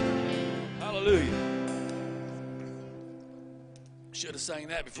 Hallelujah. Should have sang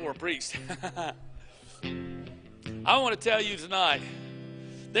that before I preached. I want to tell you tonight,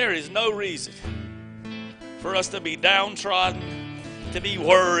 there is no reason for us to be downtrodden, to be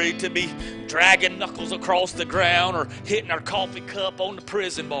worried, to be dragging knuckles across the ground or hitting our coffee cup on the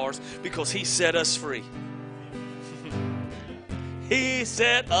prison bars, because he set us free. He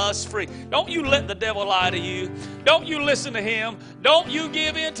set us free. Don't you let the devil lie to you. Don't you listen to him. Don't you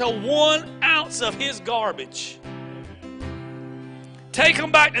give in to 1 ounce of his garbage. Take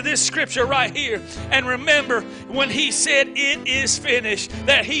them back to this scripture right here and remember when he said it is finished,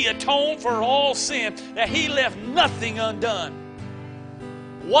 that he atoned for all sin, that he left nothing undone.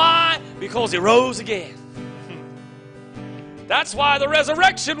 Why? Because he rose again. That's why the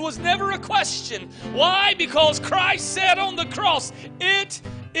resurrection was never a question. Why? Because Christ said on the cross, it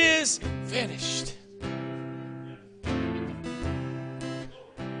is finished.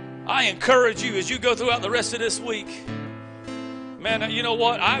 I encourage you as you go throughout the rest of this week. Man, you know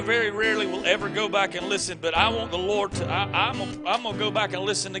what? I very rarely will ever go back and listen, but I want the Lord to, I'm going to go back and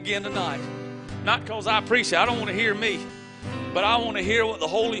listen again tonight. Not because I appreciate it. I don't want to hear me, but I want to hear what the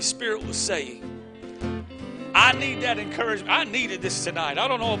Holy Spirit was saying. I need that encouragement. I needed this tonight. I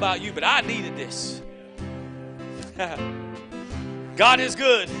don't know about you, but I needed this. God is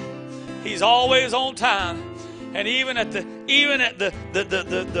good. He's always on time. And even at the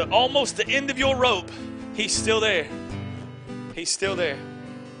almost the end of your rope, he's still there. He's still there.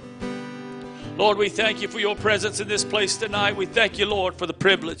 Lord, we thank you for your presence in this place tonight. We thank you, Lord, for the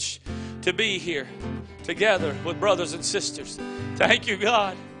privilege to be here together with brothers and sisters. Thank you,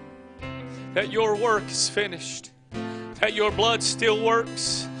 God, that your work is finished, that your blood still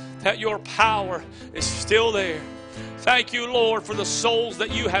works, that your power is still there. Thank you, Lord, for the souls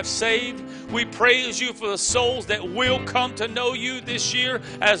that you have saved. We praise you for the souls that will come to know you this year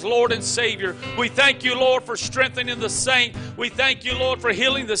as Lord and Savior. We thank you, Lord, for strengthening the saint. We thank you, Lord, for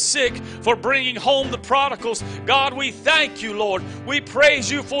healing the sick, for bringing home the prodigals. God, we thank you, Lord. We praise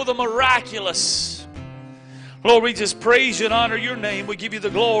you for the miraculous. Lord, we just praise you and honor your name. We give you the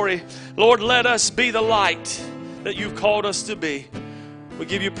glory. Lord, let us be the light that you've called us to be. We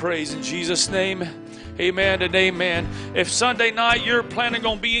give you praise in Jesus' name. Amen and amen. If Sunday night you're planning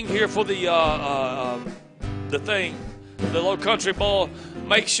on being here for the Low Country Bowl,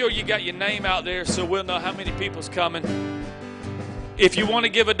 make sure you got your name out there so we'll know how many people's coming. If you want to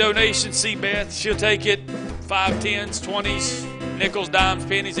give a donation, see Beth, she'll take it. 5, 10s, 20s, nickels, dimes,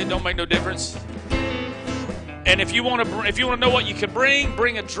 pennies, it don't make no difference. And if you want to know what you can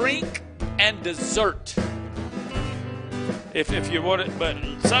bring a drink and dessert. If you want it, but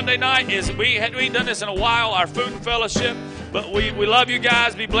Sunday night we ain't done this in a while, our food and fellowship, but we love you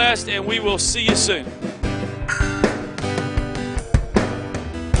guys, be blessed, and we will see you soon.